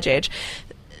 like college age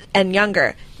and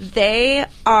younger, they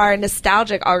are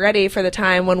nostalgic already for the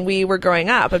time when we were growing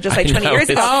up, of just like I 20 know, years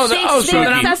ago. it's- They're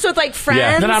obsessed with like Friends.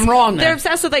 Yeah. Then I'm wrong then. They're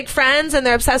obsessed with like Friends, and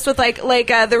they're obsessed with like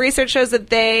the research shows that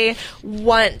they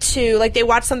want to, like, they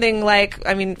watch something like,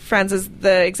 I mean, Friends is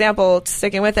the example,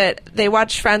 sticking with it. They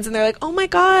watch Friends and they're like, oh my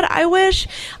god, I wish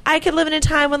I could live in a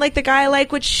time when like the guy I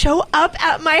like would show up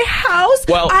at my house.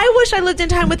 Well- I wish I lived in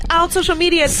time without social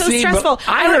media. It's so See, but stressful.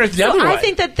 I heard it the other I way.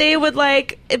 think that they would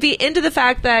like be into the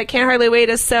fact that Can't Hardly Wait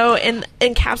is so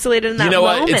encapsulated in that You know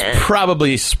moment. what? It's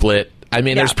probably split. I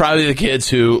mean, Yeah. there's probably the kids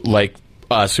who, like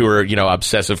us, who are,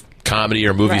 obsessive comedy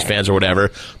or movies Right. fans or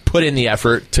whatever, put in the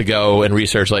effort to go and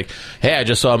research, like, hey, I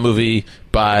just saw a movie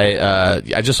by,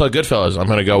 I just saw Goodfellas. I'm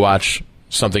going to go watch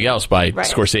something else by Right.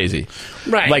 Scorsese.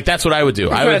 Right. Like, that's what I would do.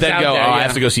 I what would it's then out go, there, I yeah.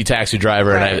 have to go see Taxi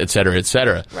Driver, Right. and et cetera, et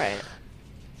cetera. Right.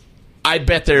 I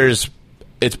bet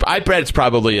it's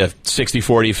probably a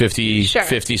 60-40,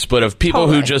 50-50 split of people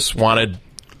who Totally. just want to,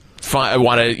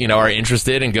 are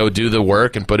interested and go do the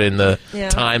work and put in the Yeah.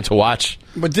 time to watch.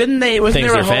 But didn't they? Wasn't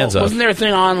Things there a they're fans of. Wasn't there a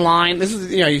thing online? This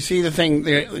is you see the thing.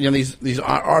 These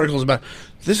articles about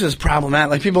this is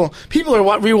problematic. Like people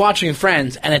are rewatching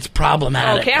Friends, and it's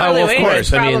problematic. Can't Hardly of Wait course.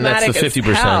 is I mean, that's the problematic as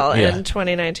 50%, hell yeah. in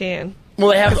 2019. Well,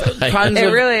 they have tons They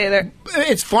of... really, they're,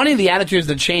 It's funny the attitudes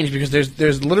that change because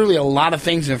there's literally a lot of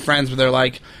things in Friends where they're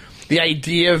like, the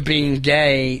idea of being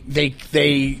gay,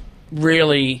 they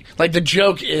really, like, the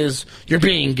joke is you're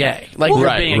being gay. Like,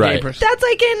 you're being a gay person. that's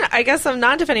like in, I guess I'm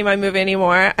not defending my movie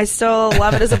anymore. I still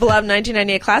love it as a beloved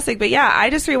 1998 classic. But yeah, I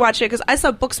just rewatched it because I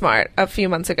saw Booksmart a few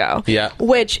months ago. Yeah.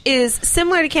 Which is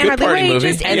similar to Can't Good Hardly party Wait. movie.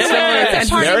 Just And it's a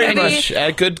party very movie.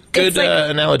 much. Good It's like-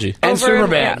 analogy. And over-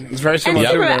 Superbad. yeah. It's very similar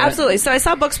And to Superbad, Superbad. absolutely. So I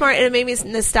saw Booksmart and it made me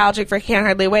nostalgic for Can't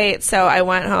Hardly Wait. So I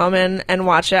went home and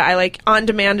watched it. I like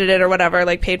on-demanded it or whatever,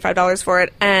 like paid $5 for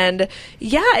it. And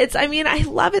yeah, I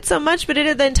love it so much, but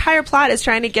the entire plot is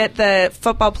trying to get the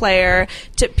football player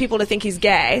to people to think he's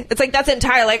gay. It's like, that's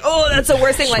entire, like, oh, that's the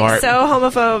worst thing, Smart. like, so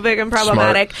homophobic and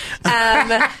problematic.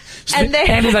 And then,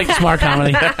 Andy's like, smart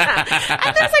comedy. and there's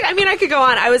like, I could go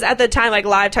on. I was at the time like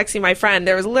live texting my friend.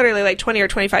 There was literally like 20 or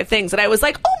 25 things that I was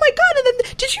like, oh my God. And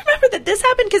then did you remember that this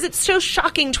happened? Because it's so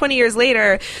shocking 20 years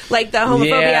later, like the homophobia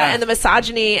Yeah. and the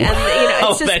misogyny and,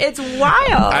 it's just, it's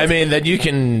wild. I mean, then you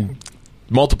can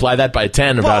multiply that by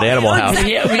 10 about Animal House.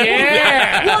 Yeah.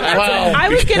 Well, that's Wow. I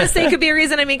was going to say could be a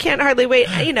reason. Can't hardly wait.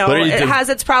 Literally It has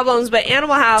its problems, but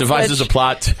Animal House Devises which, a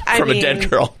plot I from a mean, dead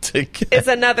girl to it's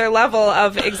another level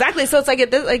of exactly. So it's like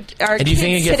our And do you kids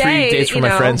think I get free today, dates from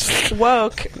my friends?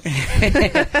 Woke.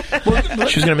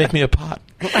 She's going to make me a pot.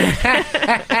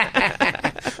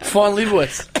 Fawn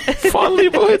Leibowitz. Fawn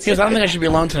Leibowitz. He goes, I don't think I should be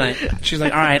alone tonight. She's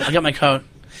like, all right, I'll get my coat.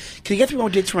 Can you get 3 more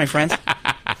dates for my friends?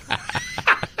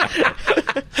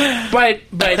 But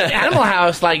Animal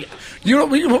House, like,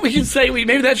 what we can say,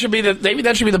 maybe that should be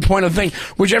the point of the thing.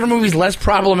 Whichever movie's less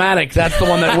problematic, that's the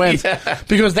one that wins. Yeah.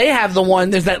 Because they have the one.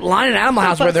 There's that line in Animal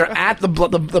House where they're at the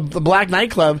black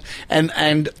nightclub and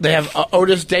they have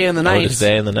Otis Day and the Nights. Otis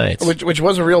Day and the Nights. Which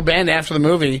was a real band after the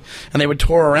movie, and they would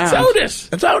tour around.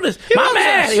 It's Otis, my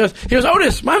man. He goes,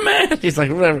 Otis, my man. He's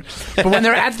like, whatever. But when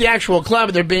they're at the actual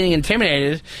club, they're being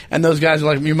intimidated, and those guys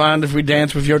are like, you mind if we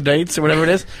dance with your dates or whatever it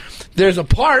is? There's a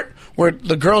part where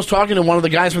the girl's talking to one of the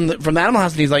guys from the Animal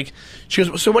House, and he's like, she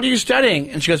goes, so what are you studying?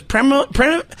 And she goes,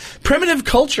 primitive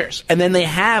cultures. And then they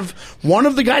have one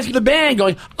of the guys from the band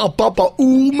going,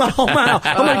 ooh, mau, mau.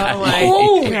 I'm like,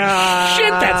 holy shit,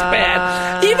 that's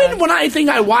bad. Even when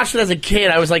I watched it as a kid,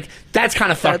 I was like, that's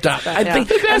kind of fucked up. I think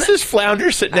That's this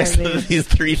flounder sitting next to these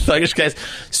 3 thuggish guys.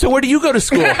 So where do you go to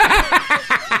school?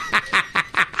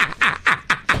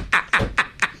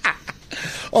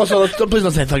 Also, please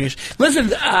don't say thuggish. Listen,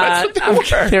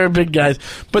 they're big guys.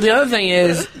 But the other thing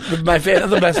is, my favorite,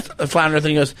 the best flounder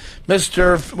thing is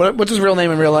Mr. What's his real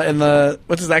name in real life?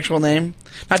 What's his actual name?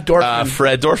 Not Dorfman.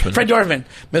 Fred Dorfman. Fred Dorfman.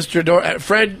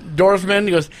 Fred Dorfman.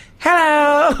 He goes,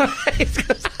 hello. He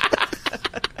goes,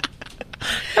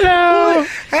 hello.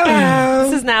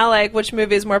 This is now like which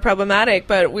movie is more problematic,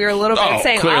 but we were a little bit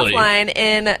saying clearly. offline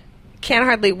in Can't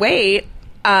Hardly Wait,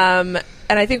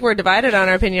 and I think we're divided on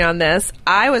our opinion on this.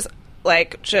 I was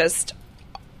like just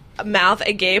mouth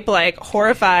agape, like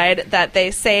horrified that they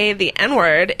say the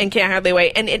N-word in Can't Hardly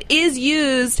Wait, and it is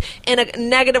used in a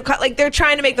negative like they're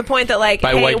trying to make the point that like,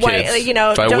 By hey, white kids.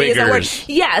 like, By don't use that word. wiggers.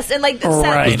 Yes, and like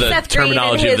Right. The Seth Green and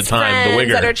terminology his of the time, the friends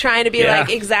wigger. that are trying to be Yeah.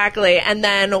 like exactly, and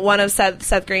then one of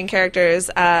Seth Green characters,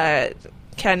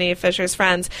 Kenny Fisher's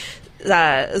friends,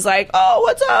 is like, oh,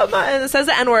 what's up? And it says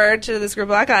the N-word to this group of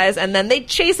black guys, and then they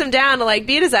chase him down to like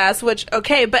beat his ass, which,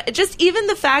 okay, but just even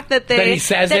the fact that he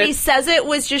says it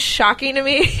was just shocking to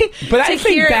me. But to I think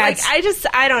hear, that's-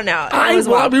 I don't know. It was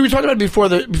wild. We were talking about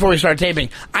it before we started taping.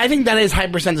 I think that is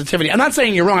hypersensitivity. I'm not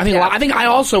saying you're wrong. I think Yeah. I think I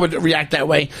also would react that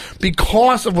way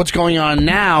because of what's going on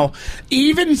now.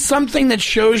 Even something that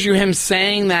shows you him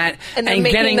saying that And they're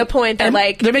making getting the point that, and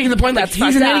like, they're making the point that it's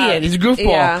he's an fucked up. idiot. He's a goofball,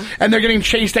 Yeah. and they're getting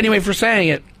chased anyway for saying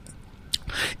it.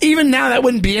 Even now, that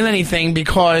wouldn't be in anything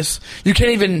because you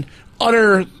can't even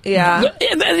utter. Yeah.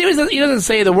 And he doesn't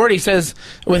say the word. He says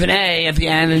with an A at the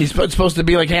end, and he's supposed to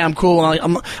be like, "Hey, I'm cool.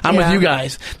 I'm with Yeah. you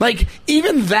guys." Like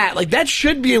even that, like that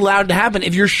should be allowed to happen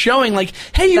if you're showing, like,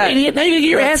 "Hey, you idiot! Now you're gonna get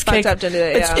your ass that's fucked kicked." up to do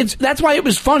that, yeah. It's that's why it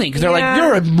was funny because they're Yeah. like,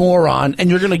 "You're a moron,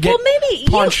 and you're gonna get Well, maybe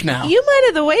punched now." You might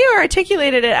have, the way you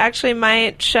articulated it actually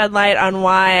might shed light on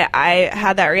why I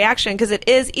had that reaction, because it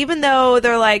is, even though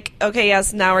they're like, okay,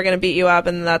 yes, now we're going to beat you up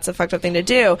and that's a fucked up thing to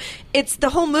do, it's the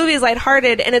whole movie is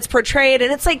lighthearted and it's portrayed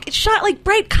and it's like it's shot like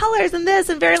bright colors and this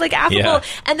and very like affable. Yeah.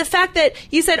 And the fact that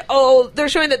you said, oh, they're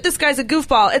showing that this guy's a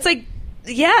goofball, it's like,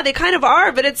 yeah, they kind of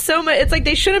are, but it's so much. It's like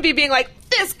they shouldn't be being like,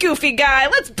 this goofy guy,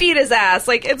 let's beat his ass.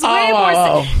 Like, it's way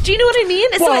more. Do you know what I mean?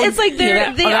 Well, it's like they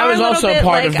that are was a little also bit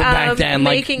part like of the back then,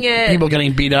 making like, it. people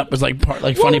getting beat up was like funny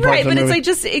parts Right, of the but movie. it's like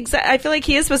just I feel like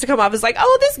he is supposed to come off as like,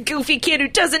 oh, this goofy kid who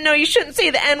doesn't know you shouldn't say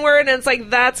the N-word, and it's like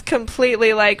that's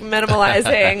completely like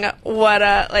minimalizing what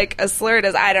a slur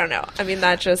is. I don't know. I mean,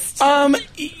 that just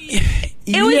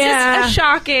it was just a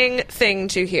shocking thing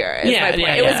to hear. Is my point.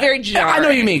 It was very jarring. I know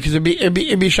what you mean, because it'd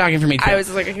be shocking for me too. I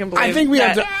was like, I can't believe. I think we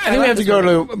have to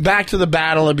go back to the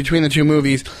battle between the two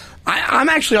movies. I'm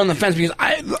actually on the fence because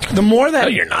the more that... No,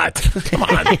 you're not. Come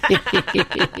on.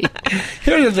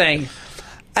 Here's the thing.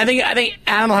 I think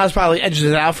Animal House probably edges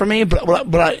it out for me,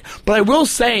 but I will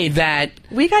say that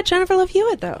we got Jennifer Love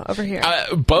Hewitt though over here.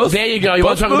 Both. There you go. You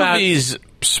want both to talk movies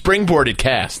springboarded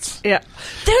casts. Yeah,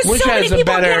 there's Which so many has a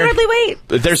people better- in Can't Hardly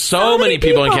Wait. There's so many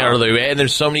people in Can't Hardly Wait, and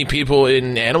there's so many people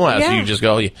in Animal House. Yeah. You just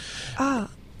go,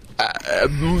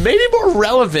 maybe more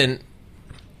relevant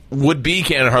would be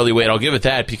Can't Hardly Wait. I'll give it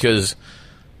that, because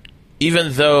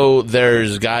even though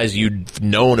there's guys you've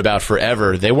known about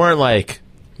forever, they weren't like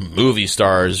movie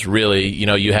stars, really. You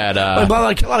know, you had a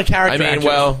lot of character I mean, actors.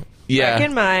 well, yeah,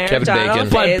 Breckenmeyer, Kevin Donald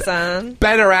Bacon, Faison.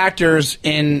 Better actors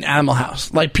in Animal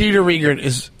House. Like Peter Riegert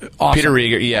is awesome. Peter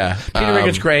Riegert, yeah, Peter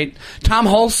Riegert's great. Tom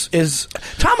Hulse.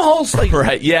 Like,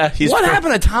 right, yeah. What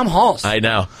happened to Tom Hulse? I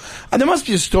know. There must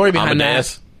be a story behind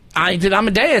Amadeus. that. I did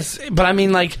Amadeus, but I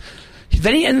mean, like,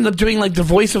 then he ended up doing like the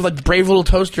voice of like Brave Little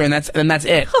Toaster, and that's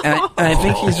it. And I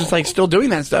think he's just like still doing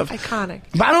that stuff. Iconic.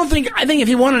 But I think if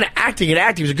he wanted to act, he could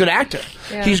act. He was a good actor.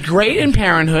 Yeah. He's great in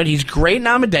Parenthood. He's great in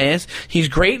Amadeus. He's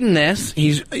great in this.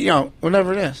 He's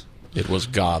whatever it is. It was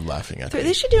God laughing at me.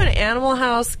 They should do an Animal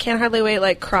House Can't Hardly Wait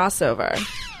like crossover,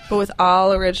 but with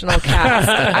all original cast.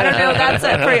 I don't know. That's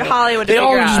it for Hollywood to They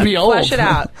all figure just out. be old. Flesh it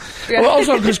out. Well,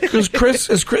 also because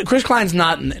Chris Klein's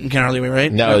not in Can't Hardly Wait,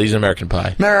 right? No, he's in American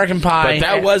Pie. American Pie. But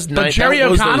that was But nice. Jerry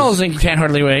That was O'Connell's in Can't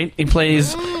Hardly Wait. He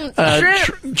plays Trip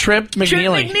McNeely. Trip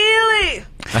McNeely.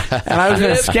 And I was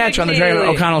in a sketch on the Jerry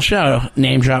McNeely. O'Connell show.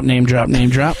 Name drop, name drop, name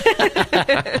drop.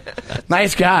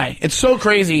 Nice guy. It's so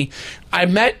crazy. I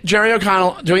met Jerry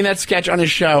O'Connell doing that sketch on his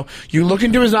show. You look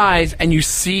into his eyes and you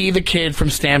see the kid from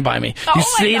Stand By Me. You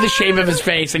see the shape of his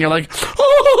face and you're like,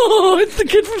 oh, it's the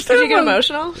kid from Stand By Did Me. you get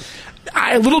emotional?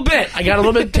 A little bit. I got a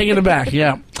little bit taken aback.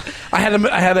 Yeah, I had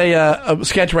a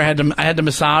sketch where I had to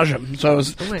massage him. So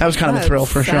that was kind of a thrill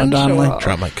for Sean Donnelly.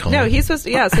 Drop my cone. No, he's supposed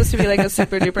to be like a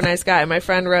super duper nice guy. My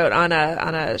friend wrote on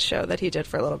a show that he did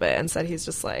for a little bit and said he's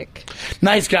just like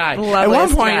Nice guy. At one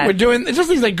Loveliest point, guy. we're doing it's just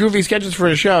these like goofy sketches for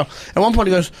a show. At one point,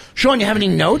 he goes, "Sean, you have any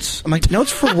notes?" I'm like,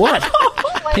 "Notes for what?"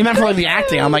 He meant for like the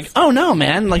acting. I'm like, "Oh no,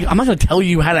 man! Like, I'm not going to tell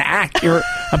you how to act. You're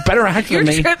a better actor you're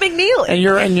than me." Trip McNeely.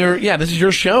 And you're yeah, this is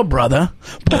your show, brother.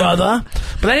 But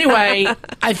anyway,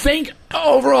 I think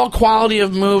overall quality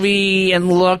of movie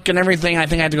and look and everything, I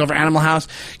think I had to go for Animal House.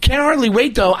 Can't Hardly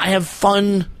Wait though. I have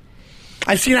fun.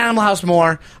 I've seen Animal House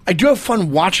more. I do have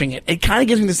fun watching it. It kind of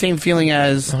gives me the same feeling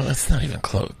as. Oh, that's not even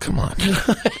close. Come on.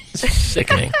 It's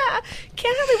sickening.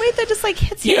 Can't Hardly Wait. That just like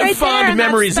hits you You have right fond there in that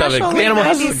memories of it. special Animal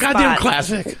House 90s is a goddamn spot.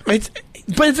 classic.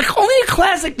 But it's only a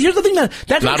classic. Here's the thing that's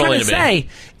what Not I'm trying only to to me. say.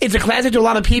 It's a classic to a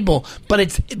lot of people, but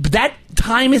that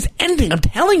time is ending. I'm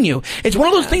telling you, it's one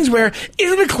of those things where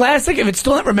is it a classic if it's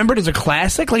still not remembered as a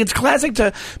classic? Like it's classic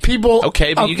to people.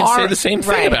 Okay, but of you can say the same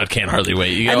thing right. about Can't Hardly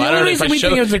Wait. You go, And the I don't only know if reason I we showed,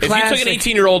 think it was a if you took an classic-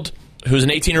 18-year-old who's an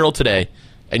 18-year-old today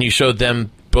and you showed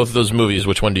them both of those movies,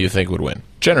 which one do you think would win?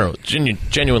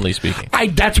 Genuinely speaking.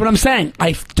 That's what I'm saying.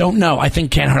 I don't know. I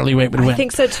think Can't Hardly Wait would win. I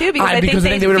think so too because I think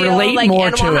they would feel relate like more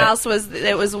Animal to House was way too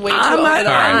over the I'm not- line.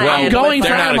 all right, well, with going the-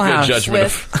 for They're not Animal a good House judgment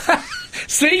with- of...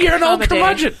 See, you're an old Comedy.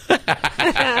 curmudgeon.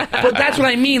 But that's what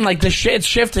I mean. Like it's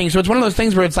shifting. So it's one of those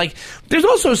things where it's like there's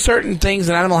also certain things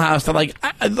in Animal House that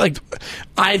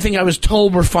I think I was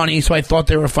told were funny, so I thought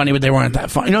they were funny, but they weren't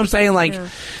that funny. You know what I'm saying? Like,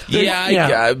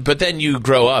 Yeah, but then you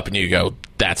grow up and you go,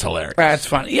 that's hilarious. That's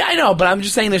funny. Yeah, I know, but I'm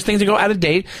just saying there's things that go out of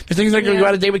date. There's things that go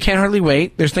out of date with Can't Hardly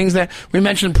Wait. There's things that we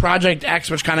mentioned Project X,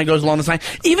 which kind of goes along the line.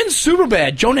 Even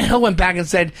Superbad. Jonah Hill went back and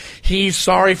said he's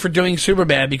sorry for doing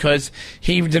Superbad because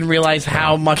he didn't realize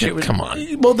how much it was. Come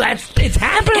on. Well, it's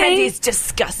happening. And he's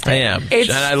disgusting. I am. It's-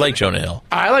 And I like Jonah Hill.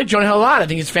 I like Jonah Hill a lot. I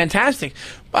think it's fantastic.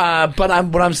 But what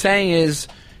I'm saying is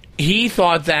he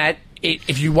thought that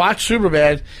if you watch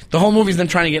Superbad, the whole movie's them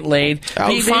trying to get laid.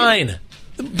 Oh, fine.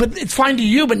 but it's fine to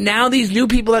you. But now these new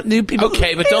people,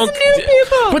 Okay, but don't. New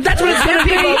people. But that's what it's going to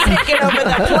people be. taking over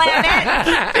the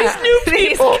planet. These new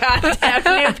people. These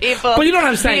goddamn new people. But you know what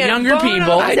I'm saying? Being Younger born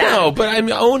people. on I set. know, but I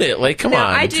own it. Like, come No, on.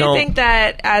 I do don't- think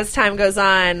that as time goes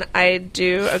on, I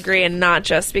do agree, and not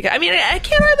just because. I mean, I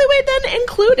Can't Hardly Wait then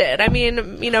included. I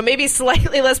mean, you know, maybe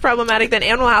slightly less problematic than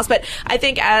Animal House, but I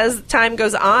think as time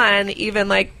goes on, even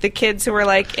like the kids who are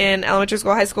like in elementary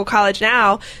school, high school, college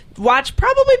now watch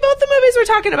probably both the movies we're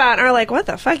talking about and are like, what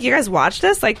the fuck? You guys watch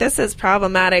this? Like, this is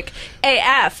problematic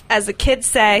AF, as the kids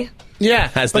say.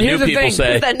 Yeah, As but the here's new the people thing.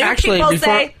 say. The new Actually, people before,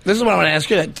 say. this is what I want to ask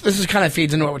you. This is kind of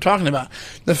feeds into what we're talking about.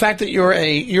 The fact that you're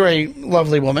a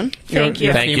lovely woman. Thank you.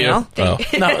 You're Thank you. female. Oh.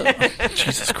 No,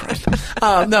 Jesus Christ.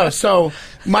 No, so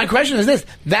my question is this: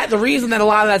 that the reason that a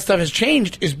lot of that stuff has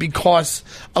changed is because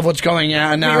of what's going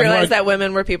on now. You realize that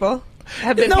women were people?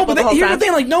 Have been No, people but the whole here's time? the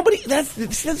thing: like nobody. That's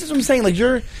what I'm saying. Like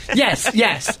you're. Yes.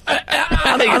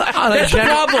 On a That's the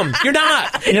general- problem. You're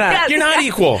not. Yeah. You're not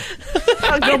equal.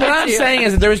 No, what I'm saying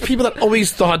is that there was people that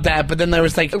always thought that, but then there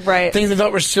was like Right. things they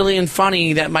thought were silly and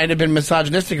funny that might have been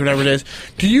misogynistic or whatever it is.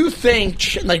 Do you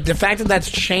think like the fact that that's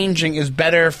changing is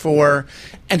better for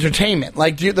entertainment?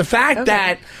 Like the fact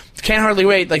that Can't Hardly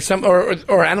Wait, like some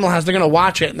or Animal House, they're going to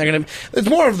watch it and they're going to. It's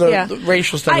more of the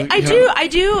racial stuff. I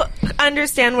do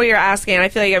understand what you're asking. I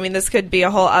feel like, I mean, this could be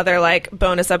a whole other like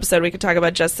bonus episode. We could talk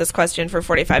about just this question for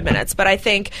 45 minutes. But I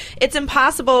think it's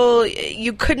impossible.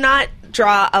 You could not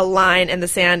draw a line in the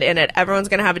sand in it. Everyone's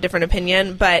going to have a different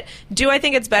opinion. But do I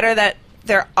think it's better that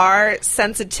there are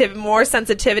more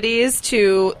sensitivities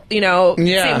to, you know,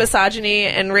 say misogyny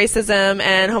and racism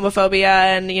and homophobia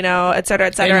and, you know, et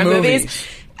cetera, in movies?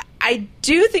 I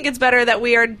do think it's better that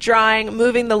we are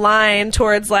moving the line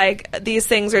towards like these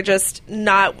things are just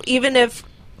not, even if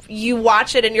you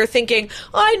watch it and you're thinking,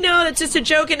 oh, I know that's just a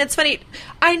joke and it's funny.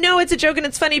 I know it's a joke and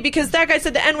it's funny because that guy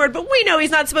said the N-word, but we know he's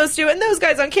not supposed to, and those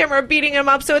guys on camera are beating him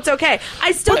up, so it's okay.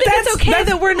 I still think it's okay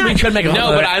that we're not. We could make a No, whole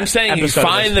but other I'm saying you episode of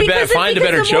find this. find a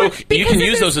better the more- joke. You because can if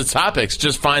use there's- those as topics.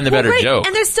 Just find the better Right. joke.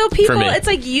 And there's still people, for me. it's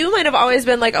like you might have always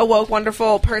been like a woke,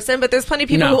 wonderful person, but there's plenty of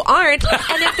people No. who aren't.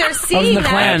 And if they're I was in seeing the that,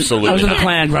 Klan. Absolutely I was in the not.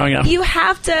 Klan growing up. you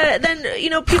have to then, you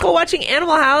know, people watching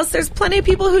Animal House, there's plenty of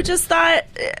people who just thought,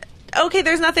 okay,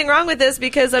 there's nothing wrong with this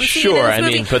because I'm seeing it in Sure, this I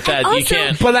movie. mean, but that And you also,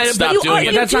 can't But stop you doing are- it.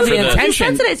 you That's do not the become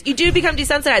intention. desensitized. You do become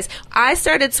desensitized. I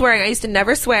started swearing. I used to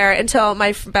never swear until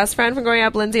my best friend from growing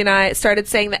up, Lindsay, and I started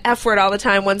saying the F word all the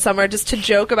time one summer just to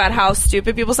joke about how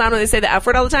stupid people sound when they say the F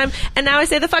word all the time. And now I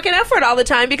say the fucking F word all the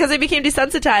time because I became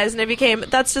desensitized and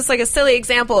that's just like a silly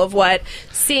example of what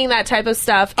seeing that type of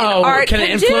stuff in art can it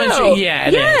can influence do. you? Yeah,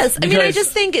 it yes. is, I mean, I because-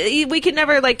 just think we could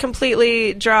never like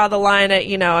completely draw the line at,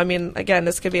 you know, I mean, again,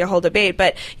 this could be a whole debate,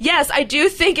 but yes, I do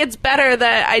think it's better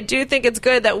that I do think it's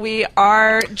good that we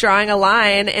are drawing a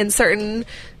line in certain,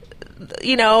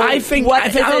 you know, I don't think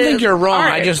you're wrong.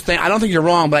 art. I don't think you're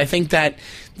wrong, but I think that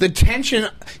the tension.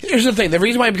 Here's the thing: the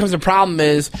reason why it becomes a problem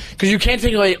is because you can't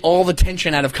take away all the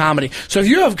tension out of comedy. So if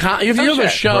you have a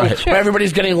show where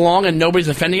everybody's getting along and nobody's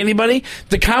offending anybody,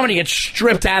 the comedy gets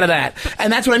stripped out of that,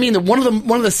 and that's what I mean. One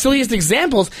of the silliest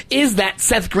examples is that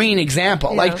Seth Green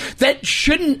example. Yeah. Like that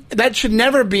should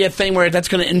never be a thing where that's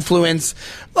going to influence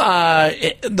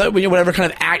whatever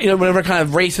kind of whatever kind of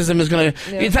racism is going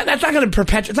to. That's not going to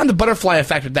perpetuate. It's not the butterfly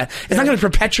effect with that. It's not going to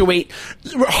perpetuate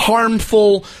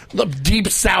harmful deep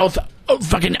South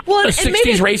fucking Well, and 60s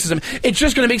maybe- racism. It's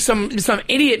just going to make some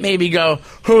idiot maybe go,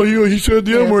 oh, he said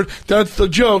the N-word. That's the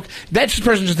joke. That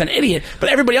person's just an idiot. But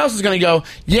everybody else is going to go,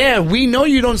 yeah, we know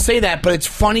you don't say that, but it's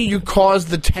funny you caused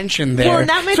the tension there. Well, and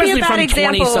that might be a Especially bad from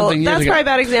example. 20-something years That's ago. probably a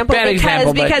bad example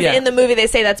but because yeah. in the movie they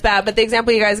say that's bad. But the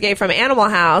example you guys gave from Animal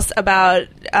House about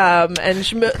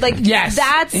Yes.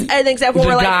 that's an example The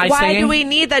where guy like why singing? do we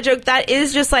need that joke? That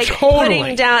is just like Totally.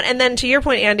 putting down. And then to your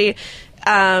point, Andy.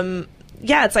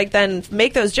 Yeah, it's like then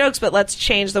make those jokes, but let's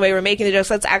change the way we're making the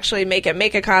jokes. Let's actually make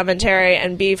a commentary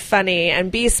and be funny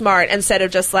and be smart instead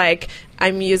of just like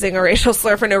I'm using a racial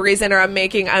slur for no reason or I'm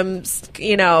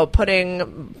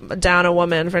putting down a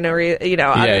woman for no reason,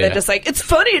 other than just like it's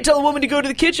funny to tell a woman to go to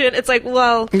the kitchen. It's like,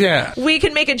 well, we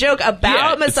can make a joke about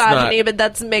Yeah, it's misogyny, not- but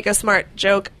let's make a smart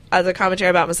joke as a commentary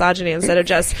about misogyny instead of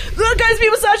just look, guys, be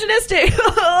misogynistic.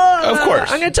 Of course.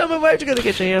 I'm going to tell my wife to go to the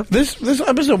kitchen. Yeah. This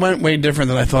episode went way different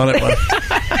than I thought it was.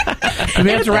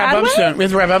 We have to wrap up soon. We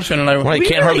have to wrap up soon. And Well, you We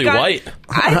can't really hardly got-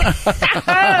 white.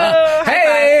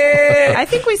 hey! I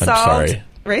think we solved sorry.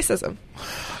 racism.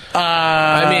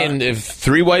 I mean, if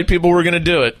 3 white people were going to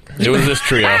do it, it was this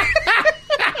trio.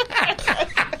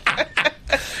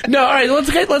 No, all right. Let's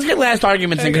get last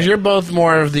arguments in because you're both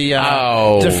more of the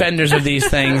defenders of these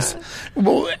things.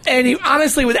 Well, and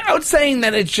honestly, without saying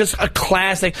that it's just a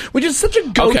classic, which is such a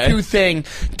go-to thing,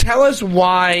 tell us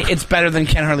why it's better than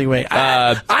Can't Hardly Wait.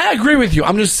 I agree with you.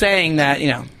 I'm just saying that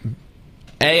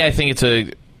I think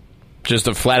it's just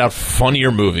a flat-out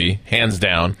funnier movie, hands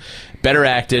down. Better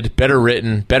acted, better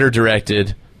written, better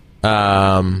directed,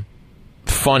 funnier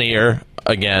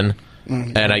again,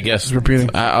 and I guess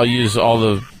I'll use all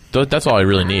the. That's all I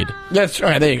really need. That's all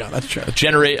right. There you go. That's true.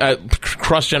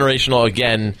 Cross-generational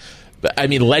again. I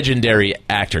mean, legendary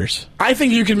actors. I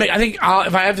think you can make. I think if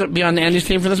I have to be on Andy's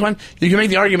team for this one, you can make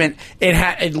the argument.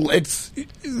 It's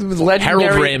legendary.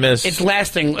 Harold Ramis. It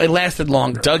lasted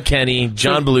longer. Doug Kenny,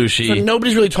 John Belushi. So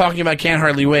nobody's really talking about Can't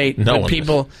Hardly Wait. No but one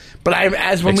people. Does. But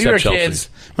when we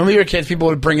were kids, people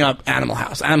would bring up Animal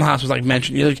House. Animal House was like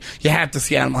mentioned. You have to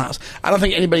see Animal House. I don't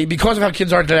think anybody, because of how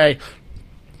kids are today,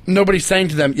 nobody's saying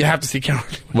to them, you have to see Can't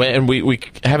Hardly Wait. And we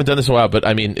haven't done this in a while, but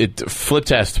I mean, it flip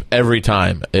test every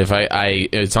time. If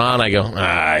it's on, I go,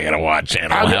 I gotta watch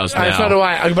Animal House now. So do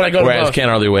I. But I go to both. Whereas Can't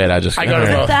Hardly Wait, I go to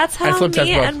both. That's how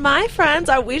me and my friends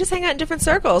are. We just hang out in different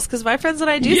circles because my friends and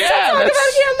I do still talk about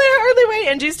Can't Hardly Wait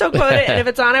and do still quote it. And if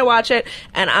it's on, I watch it.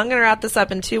 And I'm gonna wrap this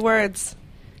up in 2 words.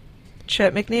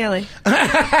 Trip McNeely.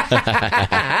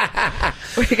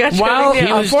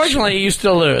 Unfortunately, you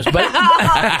still lose. But no,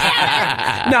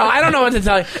 I don't know what to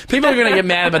tell you. People are going to get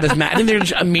mad about this match. I think they're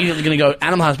just immediately going to go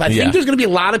Animal House. But I think there's going to be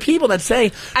a lot of people that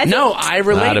say, I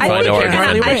relate.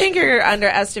 I think you're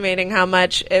underestimating how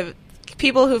much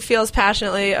people who feel as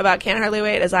passionately about Can't Hardly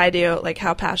Wait as I do, like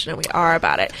how passionate we are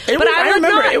about it. I would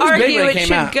not argue it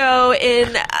should go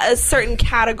in a certain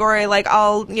category. Like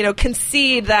I'll,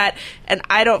 concede that, and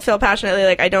I don't feel passionately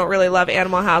like I don't really love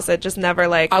Animal House. It just never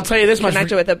I'll tell you this much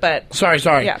connected with it. But sorry.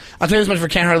 Yeah. I'll tell you this much for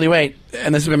Can't Hardly Wait,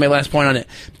 and this is my last point on it.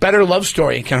 Better love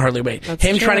story. Can't Hardly Wait. That's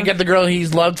him trying to get the girl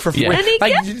he's loved for free. Yeah.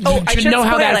 To know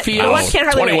how that feels.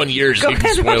 21 years. You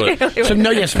can spoil it.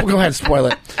 Go ahead, spoil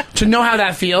it. To know how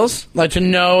that feels, like to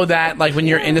know that, like when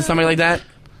you're into somebody like that.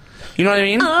 You know what I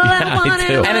mean? I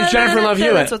do. And it's Jennifer Love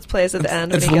Hewitt. That's what plays at the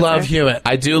end. It's Love Hewitt.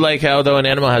 I do like how, though, in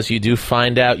Animal House, you do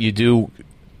find out,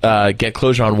 get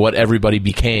closure on what everybody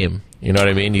became. You know what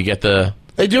I mean? You get the...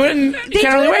 They do it in Can't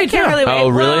Hardly Wait, too. Oh,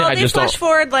 really? Well, I just flash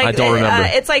forward, I don't remember.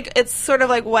 It's sort of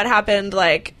like what happened,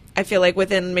 like, I feel like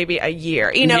within maybe a year.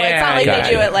 It's not like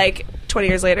they do it, like, 20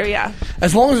 years later,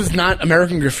 As long as it's not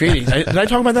American Graffiti. Did I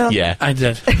talk about that? Yeah. I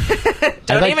did.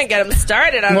 Don't even get them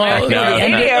started on American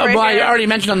Graffiti. I already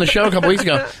mentioned on the show a couple weeks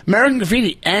ago, American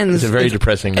Graffiti ends... It's a very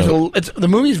depressing note. The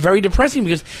movie's very depressing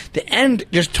because the end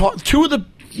just... two of the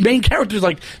main characters,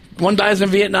 like... One dies in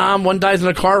Vietnam, one dies in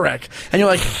a car wreck. And you're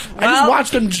like, I just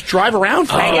watched them just drive around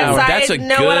for I guess that's I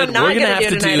know what I'm not going to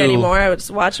do tonight anymore. I would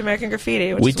just watch American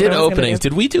Graffiti. We did openings.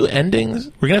 Did we do endings?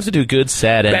 We're going to have to do good,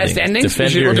 sad endings. Best endings?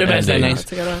 Defend your do best endings.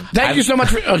 Thank you so much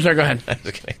for... Oh, sorry, go ahead.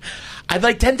 Okay. I'd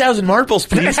like 10,000 marbles,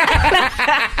 please.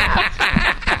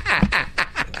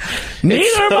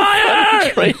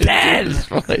 Niedermeyer! Dead!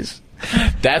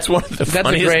 That's one of the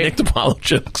funniest Nick DiPaolo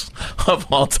jokes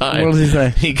of all time. What does he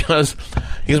say? He goes,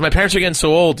 my parents are getting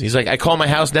so old. He's like, I call my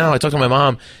house now. I talk to my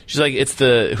mom. She's like, it's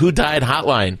the Who Died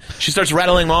hotline. She starts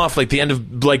rattling them off like the end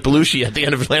of, like Belushi at the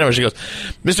end of Atlanta. She goes,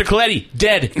 Mr. Coletti,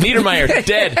 dead. Niedermeyer,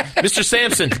 dead. Mr.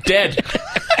 Sampson, dead.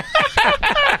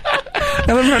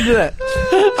 I love to do that.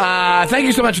 Thank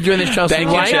you so much for doing this, Chelsea. Thank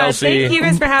you, Chelsea. Thank you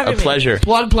guys for having me. A pleasure.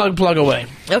 Plug away.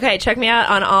 Okay, check me out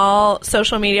on all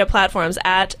social media platforms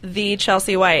at the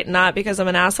Chelsea White. Not because I'm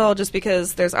an asshole, just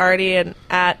because there's already an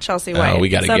at Chelsea White. Oh, we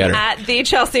got to get her. At the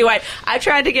Chelsea White. I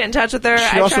tried to get in touch with her.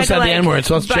 She also said the N-word,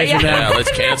 so let's chase her down. Yeah,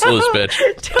 let's cancel this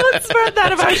bitch. Don't spread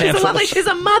that about her. She's lovely. She's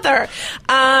a mother.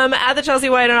 At the Chelsea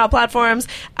White on all platforms.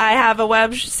 I have a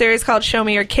web series called Show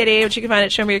Me Your Kitty, which you can find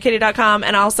at showmeyourkitty.com.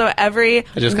 And also every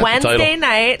Wednesday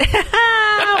night,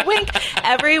 wink,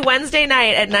 every Wednesday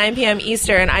night at 9 p.m.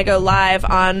 Eastern, I go live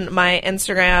on my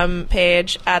Instagram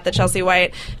page at the Chelsea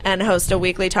White and host a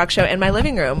weekly talk show in my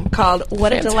living room called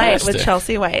What a Delight with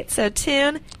Chelsea White. So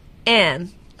tune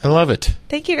in. I love it.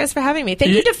 Thank you guys for having me.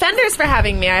 Thank you, Defenders, for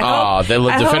having me. I hope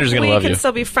Defenders are going to love you. We can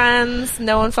still be friends.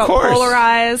 No one felt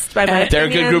polarized by my They're a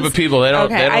good group of people.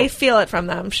 I feel it from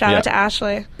them. Shout out to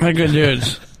Ashley. They're good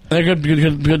dudes. They're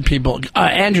good people.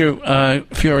 Andrew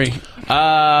Fury.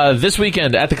 This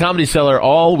weekend at the Comedy Cellar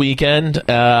all weekend.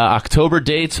 October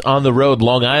dates on the road.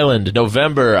 Long Island,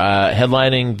 November,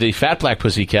 headlining the Fat Black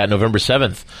Pussycat, November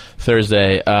 7th,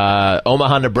 Thursday.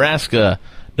 Omaha, Nebraska,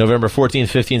 November 14th,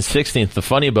 15th, 16th, The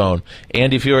Funny Bone.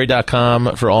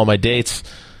 AndyFiore.com for all my dates.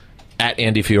 At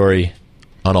Andy Fiore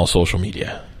on all social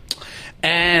media.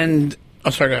 And... Oh,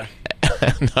 sorry, go ahead.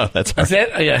 No, that's all That's it?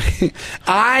 Yeah.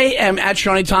 I am at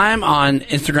Shawnee Time on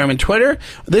Instagram and Twitter.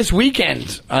 This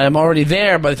weekend, I'm already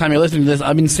there. By the time you're listening to this,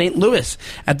 I'm in St. Louis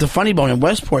at the Funny Bone in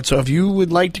Westport. So if you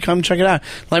would like to come check it out,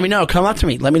 let me know. Come up to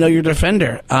me. Let me know you're a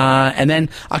Defender. And then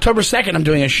October 2nd, I'm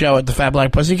doing a show at the Fat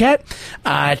Black Pussycat.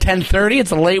 10:30.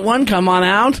 It's a late one. Come on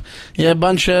out. Yeah, a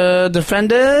bunch of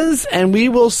Defenders. And we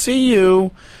will see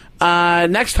you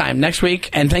next week.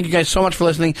 And thank you guys so much for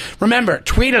listening. Remember,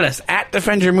 tweet at us at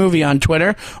Defend Your Movie on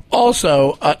Twitter.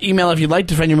 Also, email if you'd like,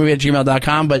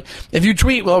 defendyourmovie@gmail.com. But if you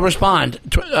tweet, we'll respond.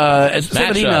 Send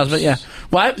emails, but yeah.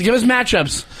 What? Give us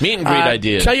matchups. Meet and greet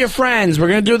ideas. Tell your friends. We're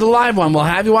going to do the live one. We'll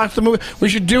have you watch the movie. We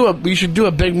should do a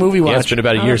big movie watch. Yeah, it's been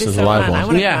about a year since the live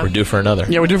one. Yeah. We're due for another.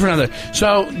 Yeah, we're due for another.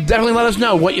 So definitely let us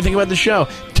know what you think about the show.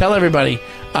 Tell everybody.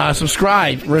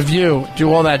 Subscribe, review,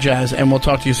 do all that jazz, and we'll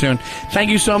talk to you soon. Thank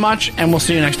you so much, and we'll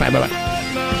see you next time. Bye-bye.